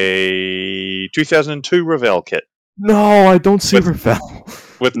a 2002 Revell kit. No, I don't see Revell.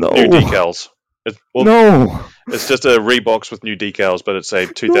 With new decals. No! It's just a rebox with new decals, but it's a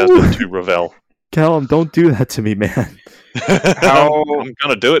 2002 Revell. Callum, don't do that to me, man. I'm going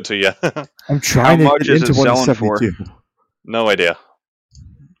to do it to you. I'm trying to get into 172. No idea.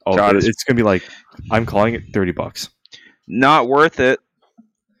 Oh, God, it's going to be like, I'm calling it $30. Not worth it.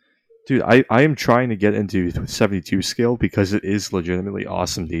 Dude, I am trying to get into 72 scale because it is legitimately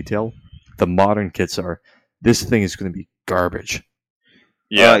awesome detail. The modern kits are. This thing is going to be garbage.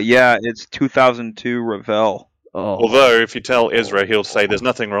 Yeah, it's 2002 Revell. Oh. Although, if you tell Ezra, he'll say there's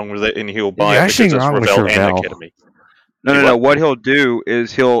nothing wrong with it, and he'll buy it because it's Revell and Academy. No. What he'll do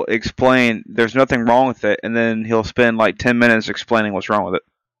is he'll explain there's nothing wrong with it, and then he'll spend like 10 minutes explaining what's wrong with it.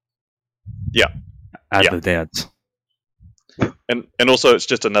 Yeah. At the dance. And also, it's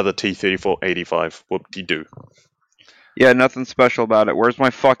just another T-34-85. Whoop-de-doo. Yeah, nothing special about it. Where's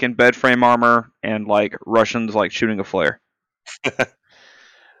my fucking bed frame armor and like Russians like shooting a flare?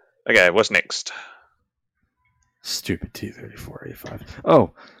 Okay, what's next? Stupid T-34A5.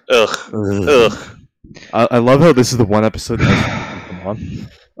 Oh. Ugh. I love how this is the one episode that come on.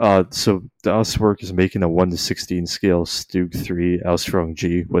 So Doswork is making a 1:16 scale Stug 3 Ausführung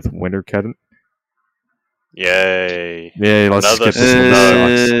G with winter cadet. Yay. Yay, let's skip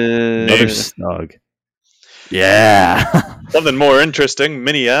this Another snug. Yeah. Something more interesting,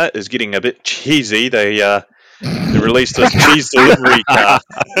 Mini-Art is getting a bit cheesy. They released a cheese delivery car.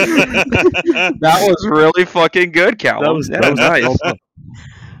 That was really fucking good, Cal. That was nice.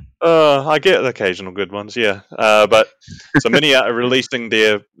 I get occasional good ones, yeah. But so Mini-Art are releasing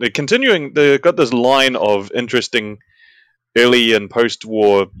they're continuing. They've got this line of interesting early and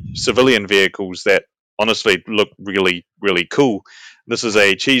post-war civilian vehicles that honestly look really, really cool. This is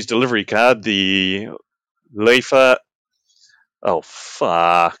a cheese delivery car, the Leifer. Oh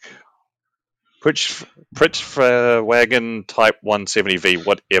fuck! Pritzwagen Type 170V,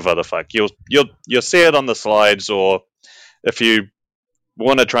 whatever the fuck. You'll see it on the slides, or if you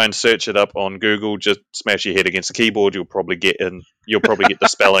want to try and search it up on Google, just smash your head against the keyboard. You'll probably get the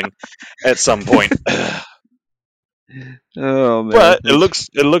spelling at some point. Oh man! But it looks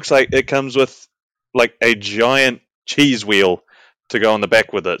like it comes with like a giant cheese wheel to go on the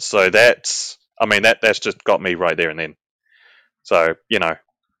back with it. So that's just got me right there and then. So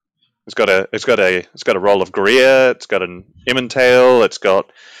it's got a roll of Gruyere. It's got an Emmentail. It's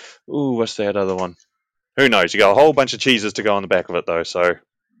got what's that other one? Who knows? You got a whole bunch of cheeses to go on the back of it though. So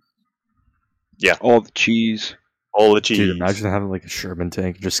yeah, all the cheese. Dude, imagine having like a Sherman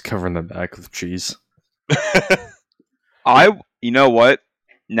tank just covering the back with cheese. You know what?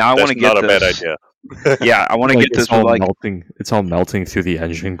 Now I want to get this. Not a bad idea. Yeah, I want to get this all with melting. It's all melting through the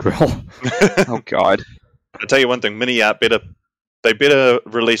engine grill. Oh god! I'll tell you one thing. Mini-Art better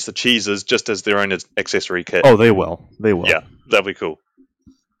release the cheeses just as their own accessory kit. Oh, they will. They will. Yeah, that'd be cool.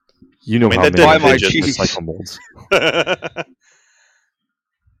 You know how they many cheese recycle molds.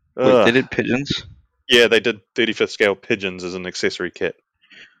 Wait, they did pigeons? Yeah, they did 35th scale pigeons as an accessory kit.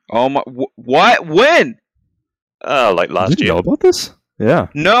 Oh my! What? When? Like last Did you year. know about this? Yeah.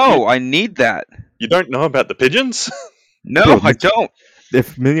 No, I need that. You don't know about the pigeons? No, Dude, I don't.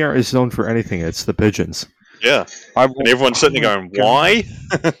 If Mini-Art is known for anything, it's the pigeons. Yeah. And everyone's sitting there going, why?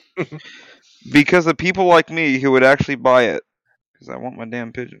 Because of people like me who would actually buy it. Because I want my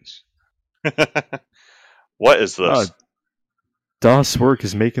damn pigeons. What is this? Doswork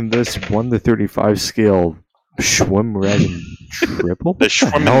is making this 1:35 scale Schwimmwagen triple? The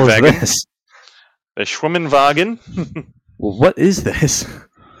Schwimmwagen. This? The Schwimmwagen. Well, what is this?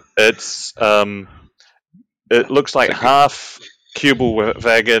 It's it looks like half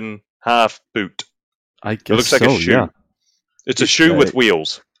Kubelwagen, half boot. I guess it looks like a shoe. Yeah. It's a shoe with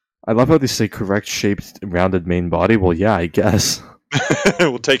wheels. I love how they say correct shaped rounded main body. Well, yeah, I guess.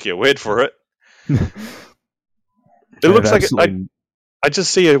 We'll take your word for it. It looks like I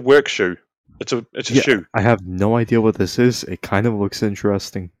just see a work shoe. It's a shoe. I have no idea what this is. It kind of looks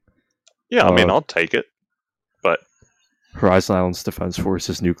interesting. Yeah, I mean, I'll take it. But Horizon Islands Defense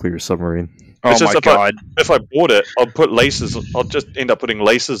Forces nuclear submarine. Oh my god! If I bought it, I'll put laces. I'll just end up putting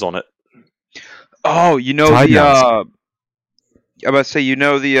laces on it. Oh, you know I'm about to say,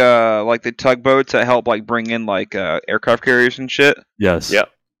 the like the tugboats that help like bring in like aircraft carriers and shit. Yes. Yeah.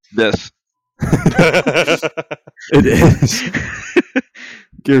 This. It is.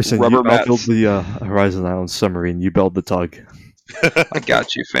 Garrison, Rubber I'll build mats. the Horizon Islands submarine. You build the tug. I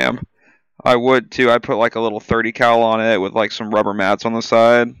got you, fam. I would too. I put like a little 30 cal on it with like some rubber mats on the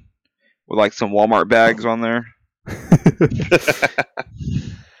side, with like some Walmart bags on there.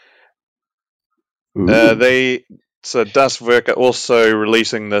 Dustwerk are also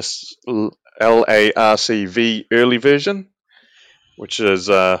releasing this LARCV early version, which is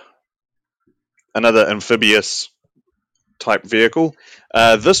another amphibious type vehicle.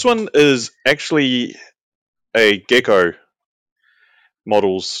 This one is actually a Gecko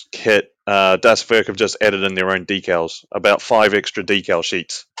models kit. Dustwerk have just added in their own decals, about 5 extra decal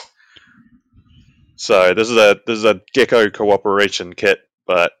sheets. So this is a Gecko cooperation kit,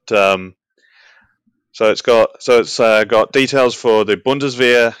 but so it's got details for the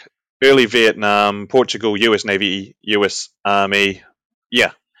Bundeswehr, early Vietnam, Portugal, U.S. Navy, U.S. Army.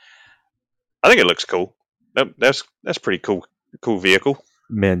 Yeah, I think it looks cool. That's pretty cool vehicle.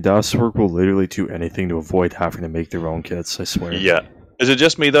 Man, Doswork will literally do anything to avoid having to make their own kits, I swear. Yeah. Is it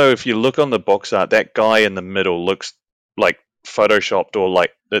just me, though, if you look on the box art, that guy in the middle looks like photoshopped or like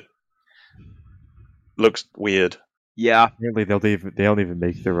it looks weird. Yeah. Apparently they don't even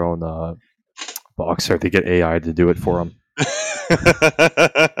make their own Boxer to get AI to do it for him.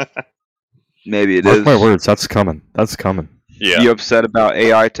 Maybe it Mark is. my words, that's coming. That's coming. Yeah. You upset about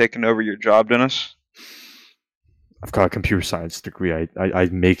AI taking over your job, Dennis? I've got a computer science degree. I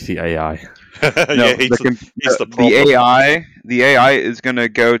make the AI. Yeah, he's the problem. The AI is going to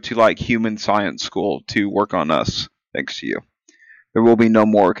go to like human science school to work on us, thanks to you. There will be no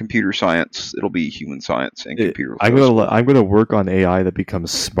more computer science. It'll be human science and computer science. I'm gonna work on AI that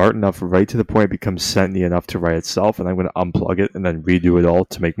becomes smart enough, right to the point it becomes sentient enough to write itself, and I'm gonna unplug it and then redo it all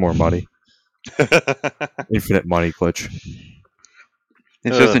to make more money. Infinite money glitch.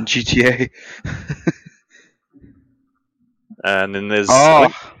 It's just in GTA. And then there's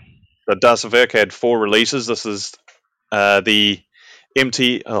the Das Werk had 4 releases. This is the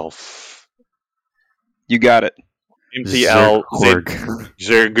MT. You got it. MTL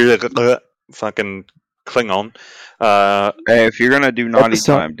fucking Klingon. Hey, if you're gonna do naughty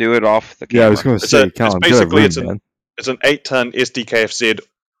time, do it off the camera. Yeah, I was gonna say, Callum, basically it's an 8-ton SDKFZ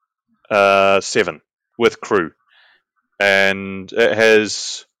 7 with crew, and it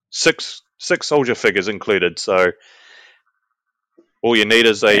has six soldier figures included. So all you need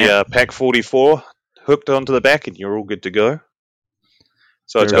is a Pack 44 hooked onto the back, and you're all good to go.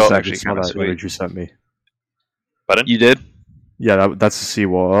 So it's got actually kind of sweet. Image you sent me. Pardon? You did? Yeah, that's the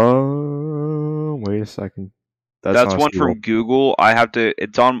Seawolf. Wait a second. That's one from Google.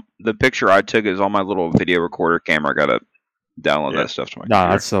 It's on the picture I took is on my little video recorder camera. I gotta download that stuff to my computer.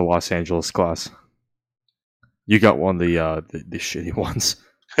 That's the Los Angeles class. You got one of the shitty ones.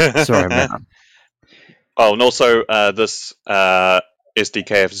 Sorry, man. Oh, and also this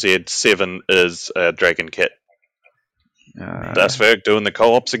SDKFZ 7 is a Dragon kit. Das Werk doing the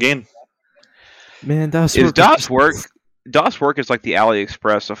co-ops again. Man, DOS Work is like the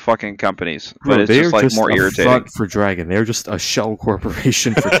AliExpress of fucking companies, but it's just like more irritating. Front for Dragon, they're just a shell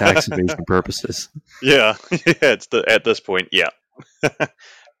corporation for tax evasion purposes. Yeah, it's at this point, yeah.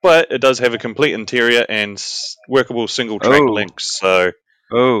 But it does have a complete interior and workable single track links. So,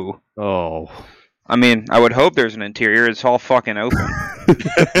 I mean, I would hope there's an interior. It's all fucking open.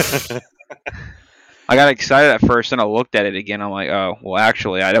 I got excited at first, and I looked at it again. I'm like, oh, well,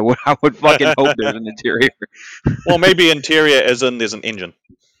 actually, I would fucking hope there's an interior. Well, maybe interior as in there's an engine.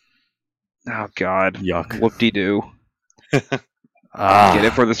 Oh, God. Yuck. Whoop-de-doo. Get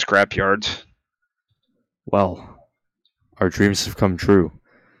it for the scrapyards. Well, our dreams have come true.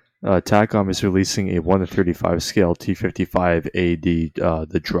 TACOM is releasing a 1:35 scale T55AD,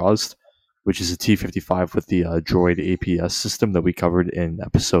 the Drost, which is a T55 with the Droid APS system that we covered in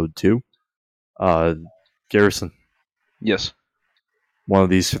episode 2. Garrison. Yes. One of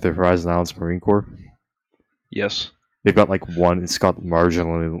these for the Horizon Islands Marine Corps. Yes. They've got like one. It's got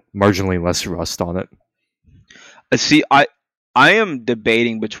marginally less rust on it. See, I am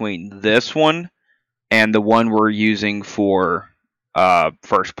debating between this one and the one we're using for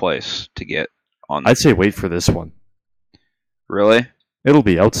first place to get on. I'd say wait for this one. Really? It'll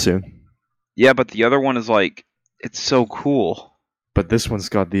be out soon. Yeah, but the other one is like, it's so cool. But this one's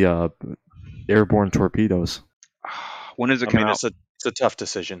got the airborne torpedoes. When is it coming out? It's a tough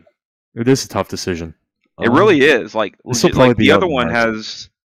decision. It is a tough decision. It really is. Like the other one has.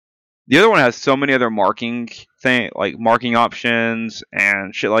 The other one has so many other marking options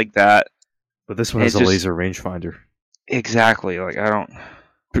and shit like that. But this one has a laser rangefinder. Exactly. Like I don't.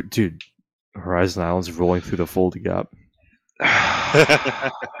 Dude, Horizon Islands rolling through the Fulda Gap.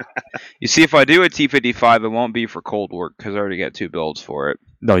 You see, if I do a T55, it won't be for Cold War because I already got 2 builds for it.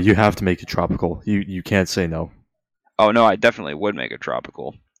 No, you have to make it tropical. You can't say no. Oh no, I definitely would make it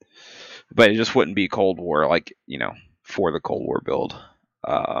tropical, but it just wouldn't be Cold War, like for the Cold War build.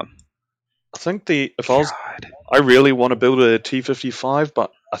 I think I really want to build a T55,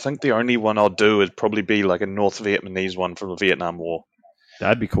 but I think the only one I'll do would probably be like a North Vietnamese one from the Vietnam War.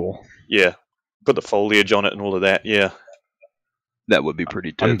 That'd be cool. Yeah, put the foliage on it and all of that. Yeah. That would be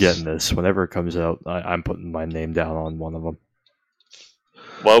pretty tits. I'm getting this. Whenever it comes out, I'm putting my name down on one of them.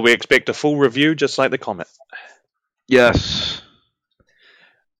 Well, we expect a full review, just like the Comet. Yes.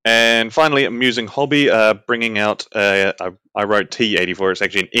 And finally, Amusing Hobby, bringing out, I wrote T84, it's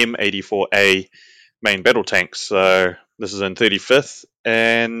actually an M84A main battle tank. So this is in 35th,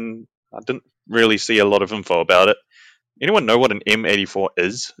 and I didn't really see a lot of info about it. Anyone know what an M84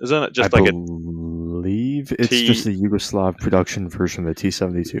 is? Isn't it just I believe it's just a Yugoslav production version of the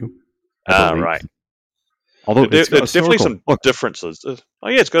T-72. Right. Although there's definitely some differences. Oh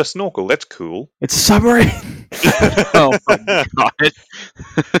yeah, it's got a snorkel. That's cool. It's a submarine! Oh my god.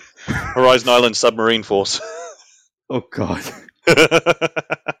 Horizon Island Submarine Force. Oh god.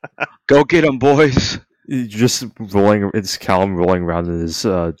 Go get them, boys. Just rolling, it's Callum rolling around in his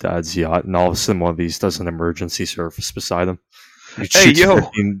dad's yacht, and all of a sudden one of these does an emergency surface beside him. He shoots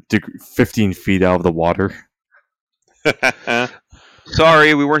 15 feet out of the water.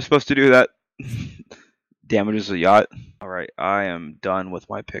 Sorry, we weren't supposed to do that. Damages the yacht. Alright, I am done with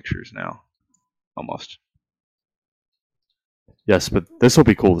my pictures now. Almost. Yes, but this will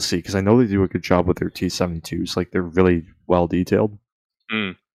be cool to see, because I know they do a good job with their T-72s. Like, they're really well detailed.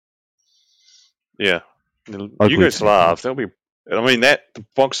 Yeah. Yugoslav, that'll be... I mean, the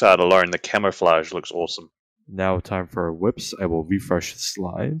box art alone, the camouflage looks awesome. Now, time for our whips. I will refresh the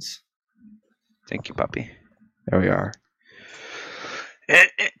slides. Thank you, puppy. There we are.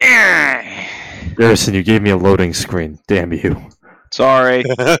 Garrison, you gave me a loading screen. Damn you. Sorry.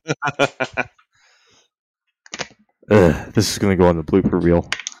 This is going to go on the blooper reel.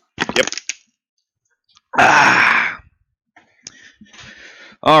 Yep.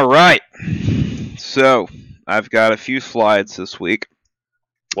 All right. So, I've got a few slides this week.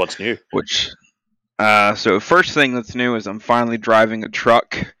 What's new? So first thing that's new is I'm finally driving a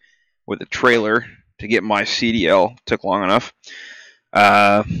truck with a trailer to get my CDL. Took long enough.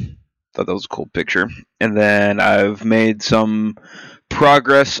 Thought that was a cool picture. And then I've made some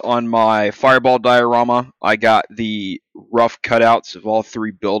progress on my fireball diorama. I got the rough cutouts of all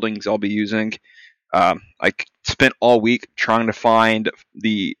 3 buildings I'll be using. I spent all week trying to find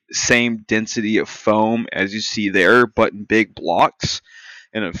the same density of foam as you see there, but in big blocks.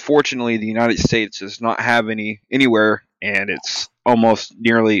 And unfortunately, the United States does not have anywhere, and it's almost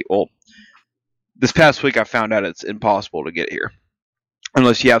nearly... Well, this past week I found out it's impossible to get here.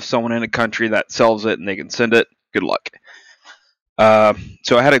 Unless you have someone in a country that sells it and they can send it, good luck.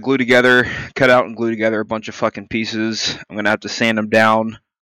 So I had to cut out and glue together a bunch of fucking pieces. I'm going to have to sand them down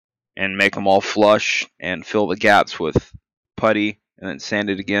and make them all flush and fill the gaps with putty and then sand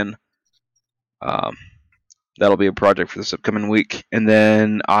it again. That'll be a project for this upcoming week. And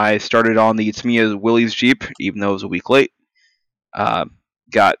then I started on the Tamiya Willys Jeep, even though it was a week late.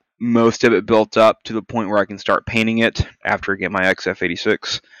 Got most of it built up to the point where I can start painting it after I get my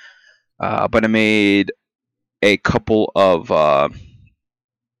XF86. But I made a couple of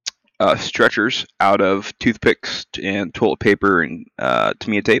stretchers out of toothpicks and toilet paper and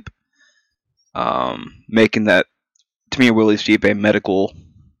Tamiya tape. Making that Tamiya Willys Jeep a medical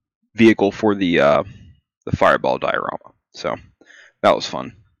vehicle for the fireball diorama. So that was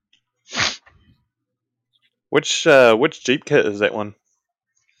fun. Which Jeep kit is that one?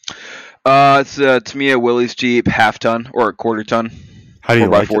 It's a Tamiya Willys Jeep half ton or a quarter ton. How do you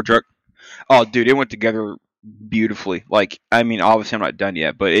like 4x4 it? truck. Oh, dude, it went together beautifully. Like, I mean, obviously I'm not done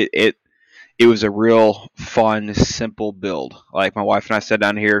yet, but it was a real fun, simple build. Like, my wife and I sat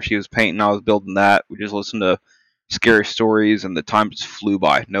down here. She was painting. I was building that. We just listened to scary stories, and the time just flew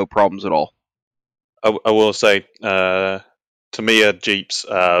by. No problems at all. I will say, Tamiya Jeeps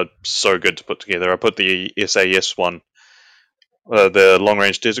are so good to put together. I put the SAS one, the long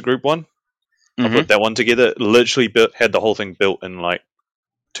range desert group one. I put that one together. Literally had the whole thing built in like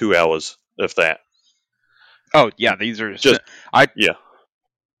 2 hours, if that. Oh yeah, these are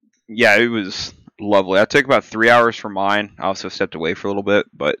Yeah, it was lovely. I took about 3 hours for mine. I also stepped away for a little bit,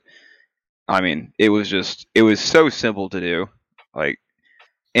 but I mean, it was so simple to do. Like,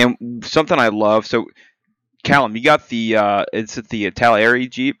 and something I love. So, Callum, you got it's the Tal'Ari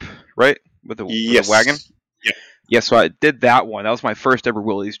Jeep, right? With the wagon. Yeah. Yeah, so I did that one. That was my first ever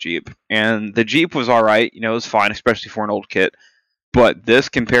Willys Jeep, and the Jeep was all right. You know, it was fine, especially for an old kit. But this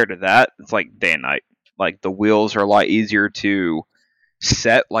compared to that, it's like day and night. Like, the wheels are a lot easier to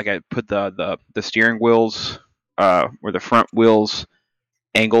set. Like, I put the steering wheels or the front wheels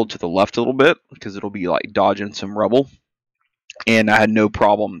angled to the left a little bit because it'll be like dodging some rubble, and I had no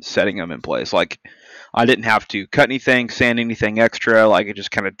problem setting them in place. Like, I didn't have to cut anything, sand anything extra. Like, it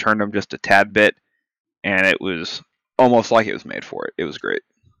just kind of turned them just a tad bit, and it was almost like it was made for it. It was great.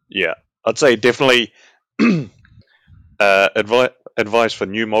 Yeah, I'd say definitely advice for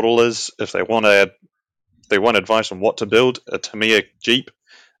new modelers if they want advice on what to build. A Tamiya Jeep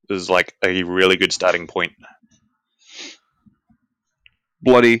is like a really good starting point.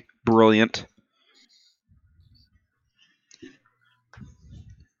 Bloody brilliant.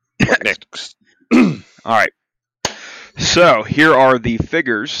 Next. All right. So here are the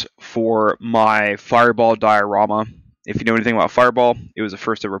figures for my Fireball diorama. If you know anything about Fireball, it was the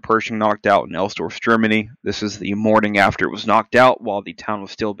first ever Pershing knocked out in Elsdorf, Germany. This is the morning after it was knocked out while the town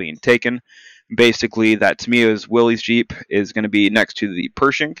was still being taken. Basically, that Tamiya's Willys Jeep is going to be next to the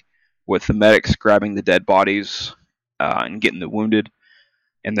Pershing, with the medics grabbing the dead bodies and getting the wounded.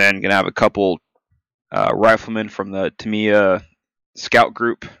 And then going to have a couple riflemen from the Tamiya scout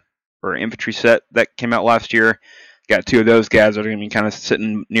group or infantry set that came out last year. Got 2 of those guys that are going to be kind of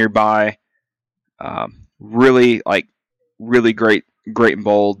sitting nearby. Really great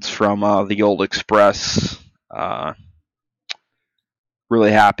molds from the old Express.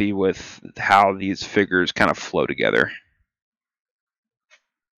 Really happy with how these figures kind of flow together.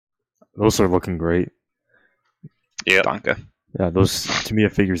 Those are looking great. Yeah, Danke. Yeah, those Tamiya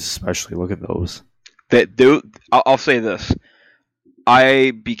figures especially. Look at those. I'll say this: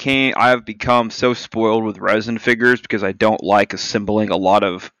 I've become so spoiled with resin figures because I don't like assembling a lot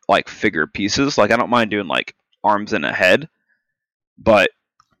of like figure pieces. Like I don't mind doing like arms and a head, but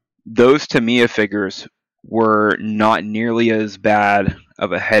those Tamiya figures were not nearly as bad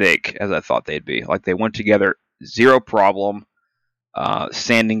of a headache as I thought they'd be. Like they went together zero problem.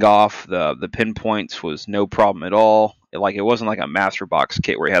 Sanding off the pinpoints was no problem at all. It wasn't like a master box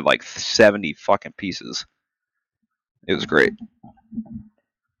kit where you had like 70 fucking pieces. It was great.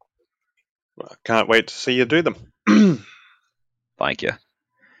 I can't wait to see you do them. Thank you.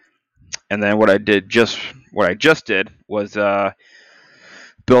 And then what I just did was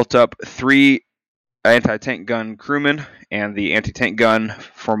built up 3 anti-tank gun crewmen and the anti-tank gun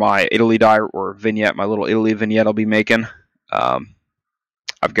for my Italy die or vignette, my little Italy vignette I'll be making.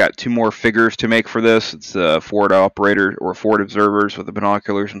 I've got 2 more figures to make for this. It's forward operator or forward observers with the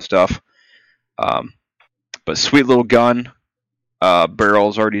binoculars and stuff. But sweet little gun,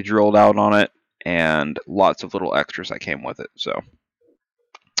 barrels already drilled out on it, and lots of little extras that came with it. So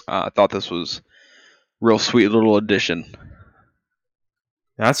I thought this was real sweet little addition.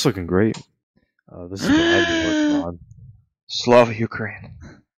 That's looking great. This is what I've been working on. Slava Ukraine.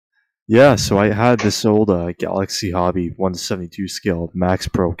 Yeah, so I had this old Galaxy Hobby 1/72 scale Max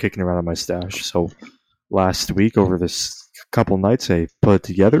Pro kicking around in my stash. So last week, over this couple nights, I put it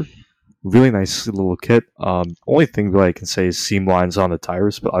together. Really nice little kit. Only thing that I can say is seam lines on the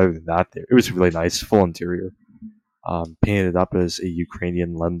tires, but other than that, it was really nice, full interior. Painted it up as a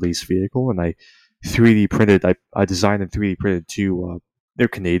Ukrainian Lend-Lease vehicle, and I 3D printed. I designed and 3D printed 2. They're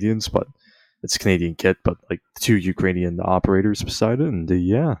Canadians, but it's a Canadian kit, but like 2 Ukrainian operators beside it, and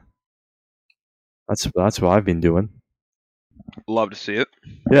yeah. That's what I've been doing. Love to see it.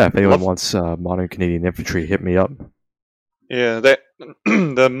 Yeah, if anyone wants modern Canadian infantry, hit me up. Yeah, that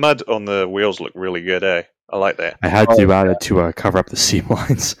the mud on the wheels look really good, eh? I like that. I had to add it to cover up the seam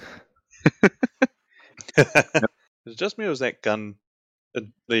lines. It's just me, or was that gun,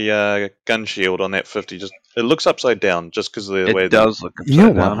 the gun shield on that 50? Just it looks upside down, just because of the way it does look upside You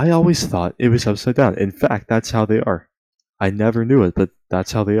know down. what? I always thought it was upside down. In fact, that's how they are. I never knew it, but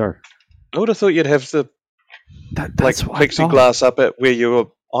that's how they are. I would have thought you'd have the That's what plexiglass up at where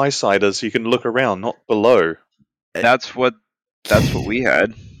your eyesight is, so you can look around, not below. That's what we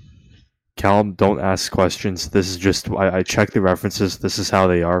had. Callum, don't ask questions. This is just I checked the references. This is how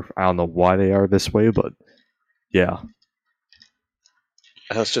they are. I don't know why they are this way, but yeah.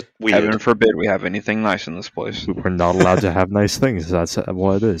 That's just weird. Heaven forbid we have anything nice in this place. We're not allowed to have nice things. That's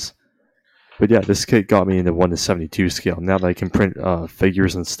what it is. But yeah, this kit got me into 1/72 scale. Now that I can print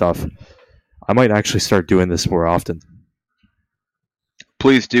figures and stuff, I might actually start doing this more often.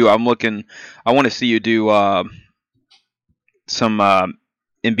 Please do. I want to see you do some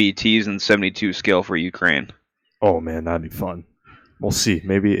MBTs in 72 scale for Ukraine. Oh man, that'd be fun. We'll see.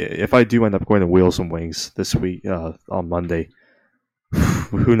 Maybe if I do end up going to Wheels and Wings this week on Monday,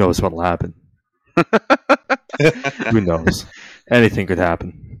 who knows what'll happen? Who knows? Anything could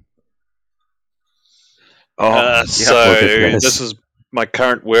happen. So this is my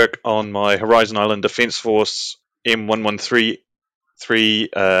current work on my Horizon Island Defence Force M1133.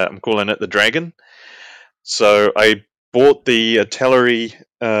 I'm calling it the Dragon. So I bought the artillery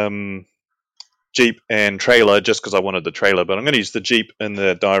Jeep and trailer just because I wanted the trailer, but I'm going to use the Jeep in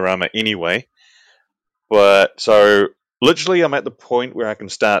the diorama anyway. But so literally I'm at the point where I can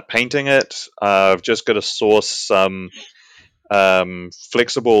start painting it. I've just got to source some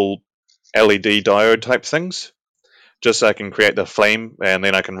flexible LED diode type things, just so I can create the flame, and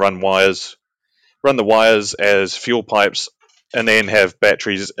then I can run the wires as fuel pipes, and then have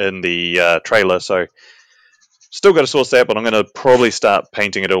batteries in the trailer. So still got to source that, but I'm going to probably start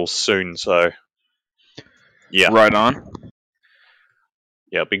painting it all soon. So yeah, right on.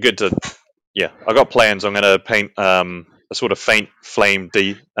 Yeah, it'd be good to. Yeah, I got plans. I'm going to paint a sort of faint flame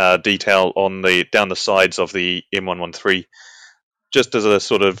detail on down the sides of the M113, just as a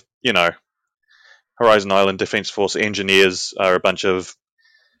sort of, Horizon Island Defence Force engineers are a bunch of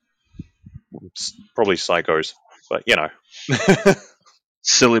probably psychos, but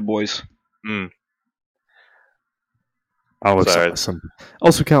silly boys. Oh, it's awesome.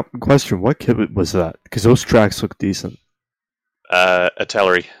 Also, question: what kit was that? Because those tracks look decent.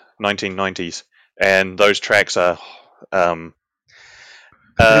 Artillery. 1990s, and those tracks are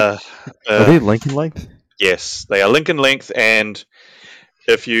Are they Lincoln length? Yes, they are Lincoln length, and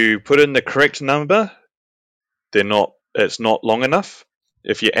if you put in the correct number, it's not long enough.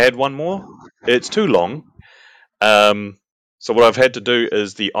 If you add one more, it's too long. So what I've had to do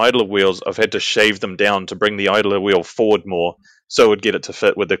is the idler wheels, I've had to shave them down to bring the idler wheel forward more, so it would get it to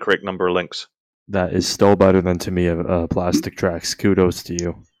fit with the correct number of links. That is still better than to me plastic tracks. Kudos to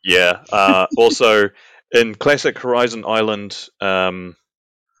you. Yeah. Also, in classic Horizon Island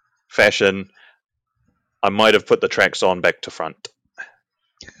fashion, I might have put the tracks on back to front.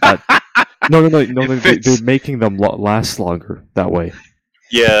 No. They're making them last longer that way.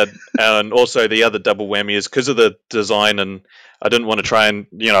 Yeah, and also the other double whammy is because of the design, and I didn't want to try and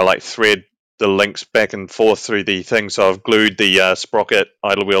thread the links back and forth through the thing, so I've glued the sprocket,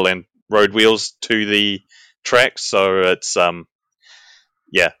 idle wheel, and road wheels to the tracks, so it's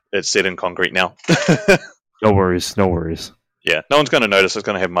it's set in concrete now. No worries. Yeah, no one's going to notice it's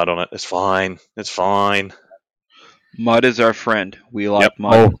going to have mud on it. It's fine. Mud is our friend. We like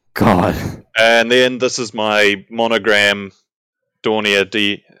mud. Oh, God. And then this is my monogram Dornier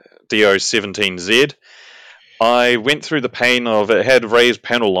DO17Z. I went through the pain of it had raised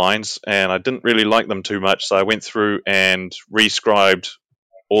panel lines, and I didn't really like them too much, so I went through and rescribed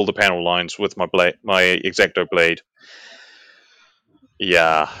all the panel lines with my X-Acto blade.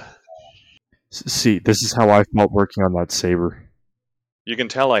 Yeah. See, this is how I felt working on that saber. You can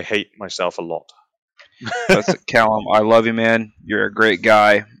tell I hate myself a lot. Callum, I love you, man. You're a great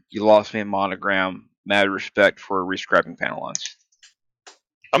guy. You lost me in monogram. Mad respect for rescribing panel lines.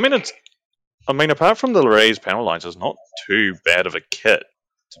 I mean, apart from the raised panel lines, it's not too bad of a kit,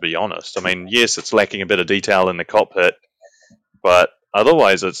 to be honest. I mean, yes, it's lacking a bit of detail in the cockpit, but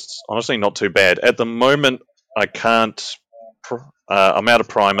otherwise, it's honestly not too bad. At the moment, I can't. I'm out of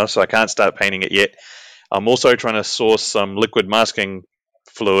primer, so I can't start painting it yet. I'm also trying to source some liquid masking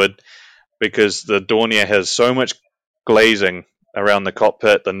fluid because the Dornier has so much glazing around the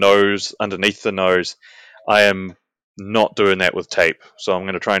cockpit, the nose, underneath the nose. I am not doing that with tape, so I'm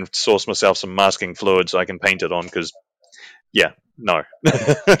going to try and source myself some masking fluid so I can paint it on, because, no.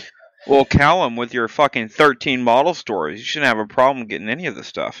 Well, Callum, with your fucking 13 model stores, you shouldn't have a problem getting any of the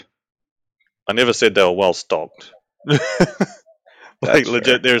stuff. I never said they were well stocked. Like,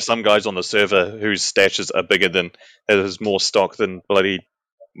 legit, there are some guys on the server whose stashes are bigger than, has more stock than bloody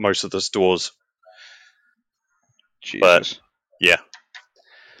most of the stores. Jesus. But, yeah.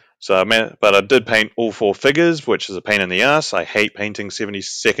 So, but I did paint all 4 figures, which is a pain in the ass. I hate painting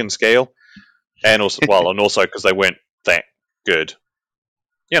 72nd scale, and also because they weren't that good.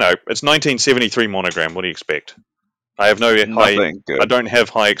 It's 1973 monogram. What do you expect? I have I don't have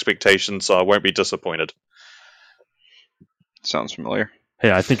high expectations, so I won't be disappointed. Sounds familiar.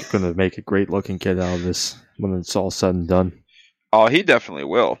 Hey, I think you're going to make a great looking kit out of this when it's all said and done. Oh, he definitely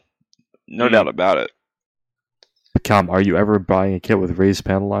will. No doubt about it. Cam, are you ever buying a kit with raised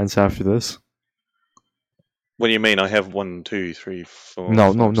panel lines after this? What do you mean? I have 1, 2, 3, 4.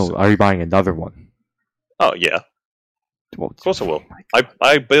 No. Are you buying another one? Oh, yeah. Well, of course I will.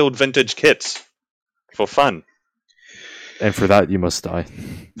 I build vintage kits for fun. And for that, you must die.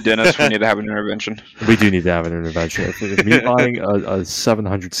 Dennis, we need to have an intervention. We do need to have an intervention. If me buying a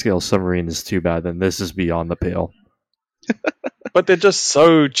 700 scale submarine is too bad, then this is beyond the pale. But they're just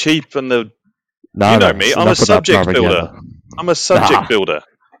so cheap, and me. I'm a subject builder. I'm a subject builder.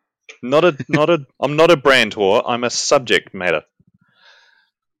 I'm not a brand whore. I'm a subject matter.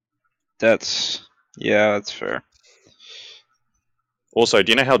 That's fair. Also,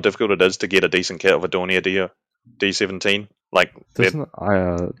 do you know how difficult it is to get a decent kit of a Dornier D17? Like, doesn't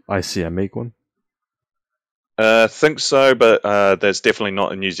ICM make one? Think so, but that's definitely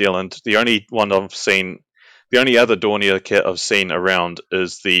not in New Zealand. The only one I've seen, the only other Dornier kit I've seen around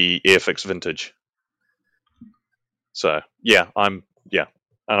is the Airfix Vintage. So and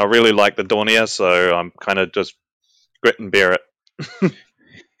I really like the Dornier, so I'm kind of just grit and bear it.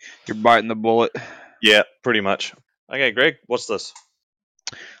 You're biting the bullet. Yeah, pretty much. Okay, Greg, what's this?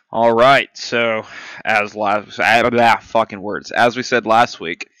 All right, so as we said last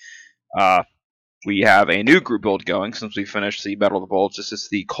week, we have a new group build going since we finished the Battle of the Bulge. This is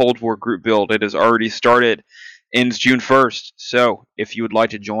the Cold War group build. It has already started. Ends June 1st. So if you would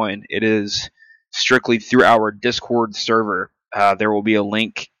like to join, it is strictly through our Discord server. There will be a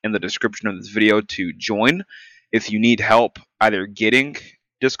link in the description of this video to join. If you need help either getting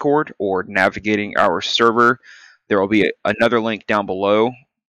Discord or navigating our server, there will be another link down below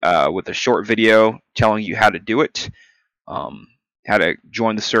with a short video telling you how to do it, how to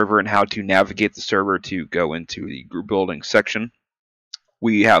join the server, and how to navigate the server to go into the group building section.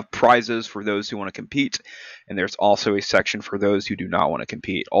 We have prizes for those who want to compete, and there's also a section for those who do not want to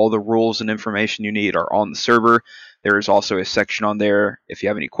compete. All the rules and information you need are on the server. There is also a section on there. If you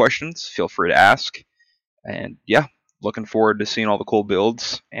have any questions, feel free to ask. And yeah, looking forward to seeing all the cool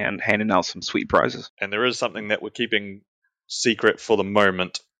builds and handing out some sweet prizes. And there is something that we're keeping secret for the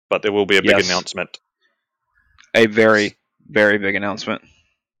moment, but there will be a big announcement. A very, very big announcement.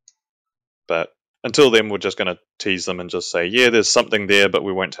 But until then, we're just going to tease them and just say, yeah, there's something there, but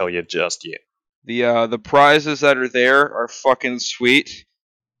we won't tell you just yet. The prizes that are there are fucking sweet,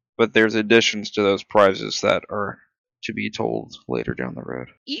 but there's additions to those prizes that are to be told later down the road.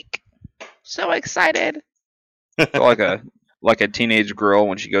 Eek! So excited. like a teenage girl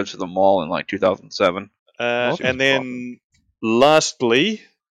when she goes to the mall in like 2007. And then, lastly,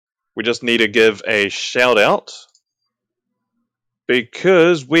 we just need to give a shout out.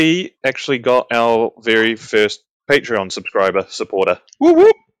 Because we actually got our very first Patreon supporter. Whoop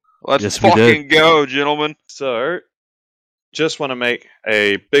whoop! Let's fucking go, gentlemen. So, just want to make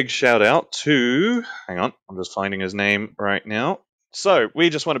a big shout out to... Hang on, I'm just finding his name right now. So, we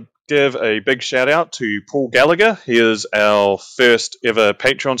just want to give a big shout out to Paul Gallagher. He is our first ever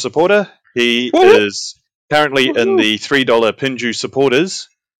Patreon supporter. He is currently in the $3 Pinju supporters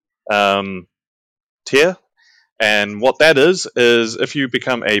tier. And what that is if you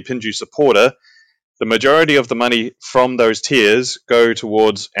become a Pinju supporter, the majority of the money from those tiers go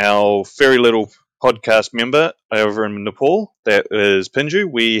towards our very little podcast member over in Nepal, that is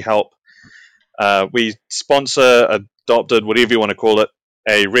Pinju. We help, we sponsor, adopted, whatever you want to call it,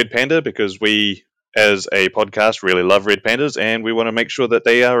 a red panda, because we, as a podcast, really love red pandas, and we want to make sure that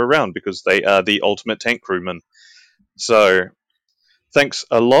they are around, because they are the ultimate tank crewmen. So, thanks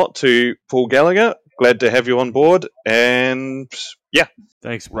a lot to Paul Gallagher. Glad to have you on board, and yeah.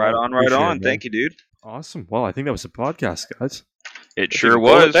 Thanks. Right on. Thank you, dude. Awesome. Well, I think that was a podcast, guys. It sure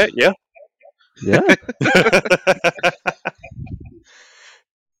was. That, yeah. Yeah.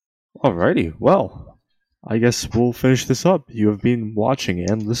 Alrighty. Well, I guess we'll finish this up. You have been watching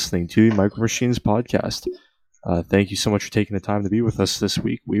and listening to the Micro Machines podcast. Thank you so much for taking the time to be with us this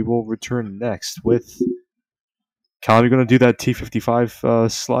week. We will return next with... Cal, you going to do that T55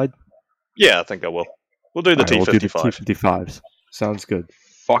 slide? Yeah, I think I will. We'll do the T55. We'll do the T55s. Sounds good.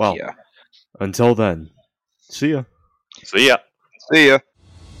 Fuck yeah. Until then, see ya. See ya. See ya.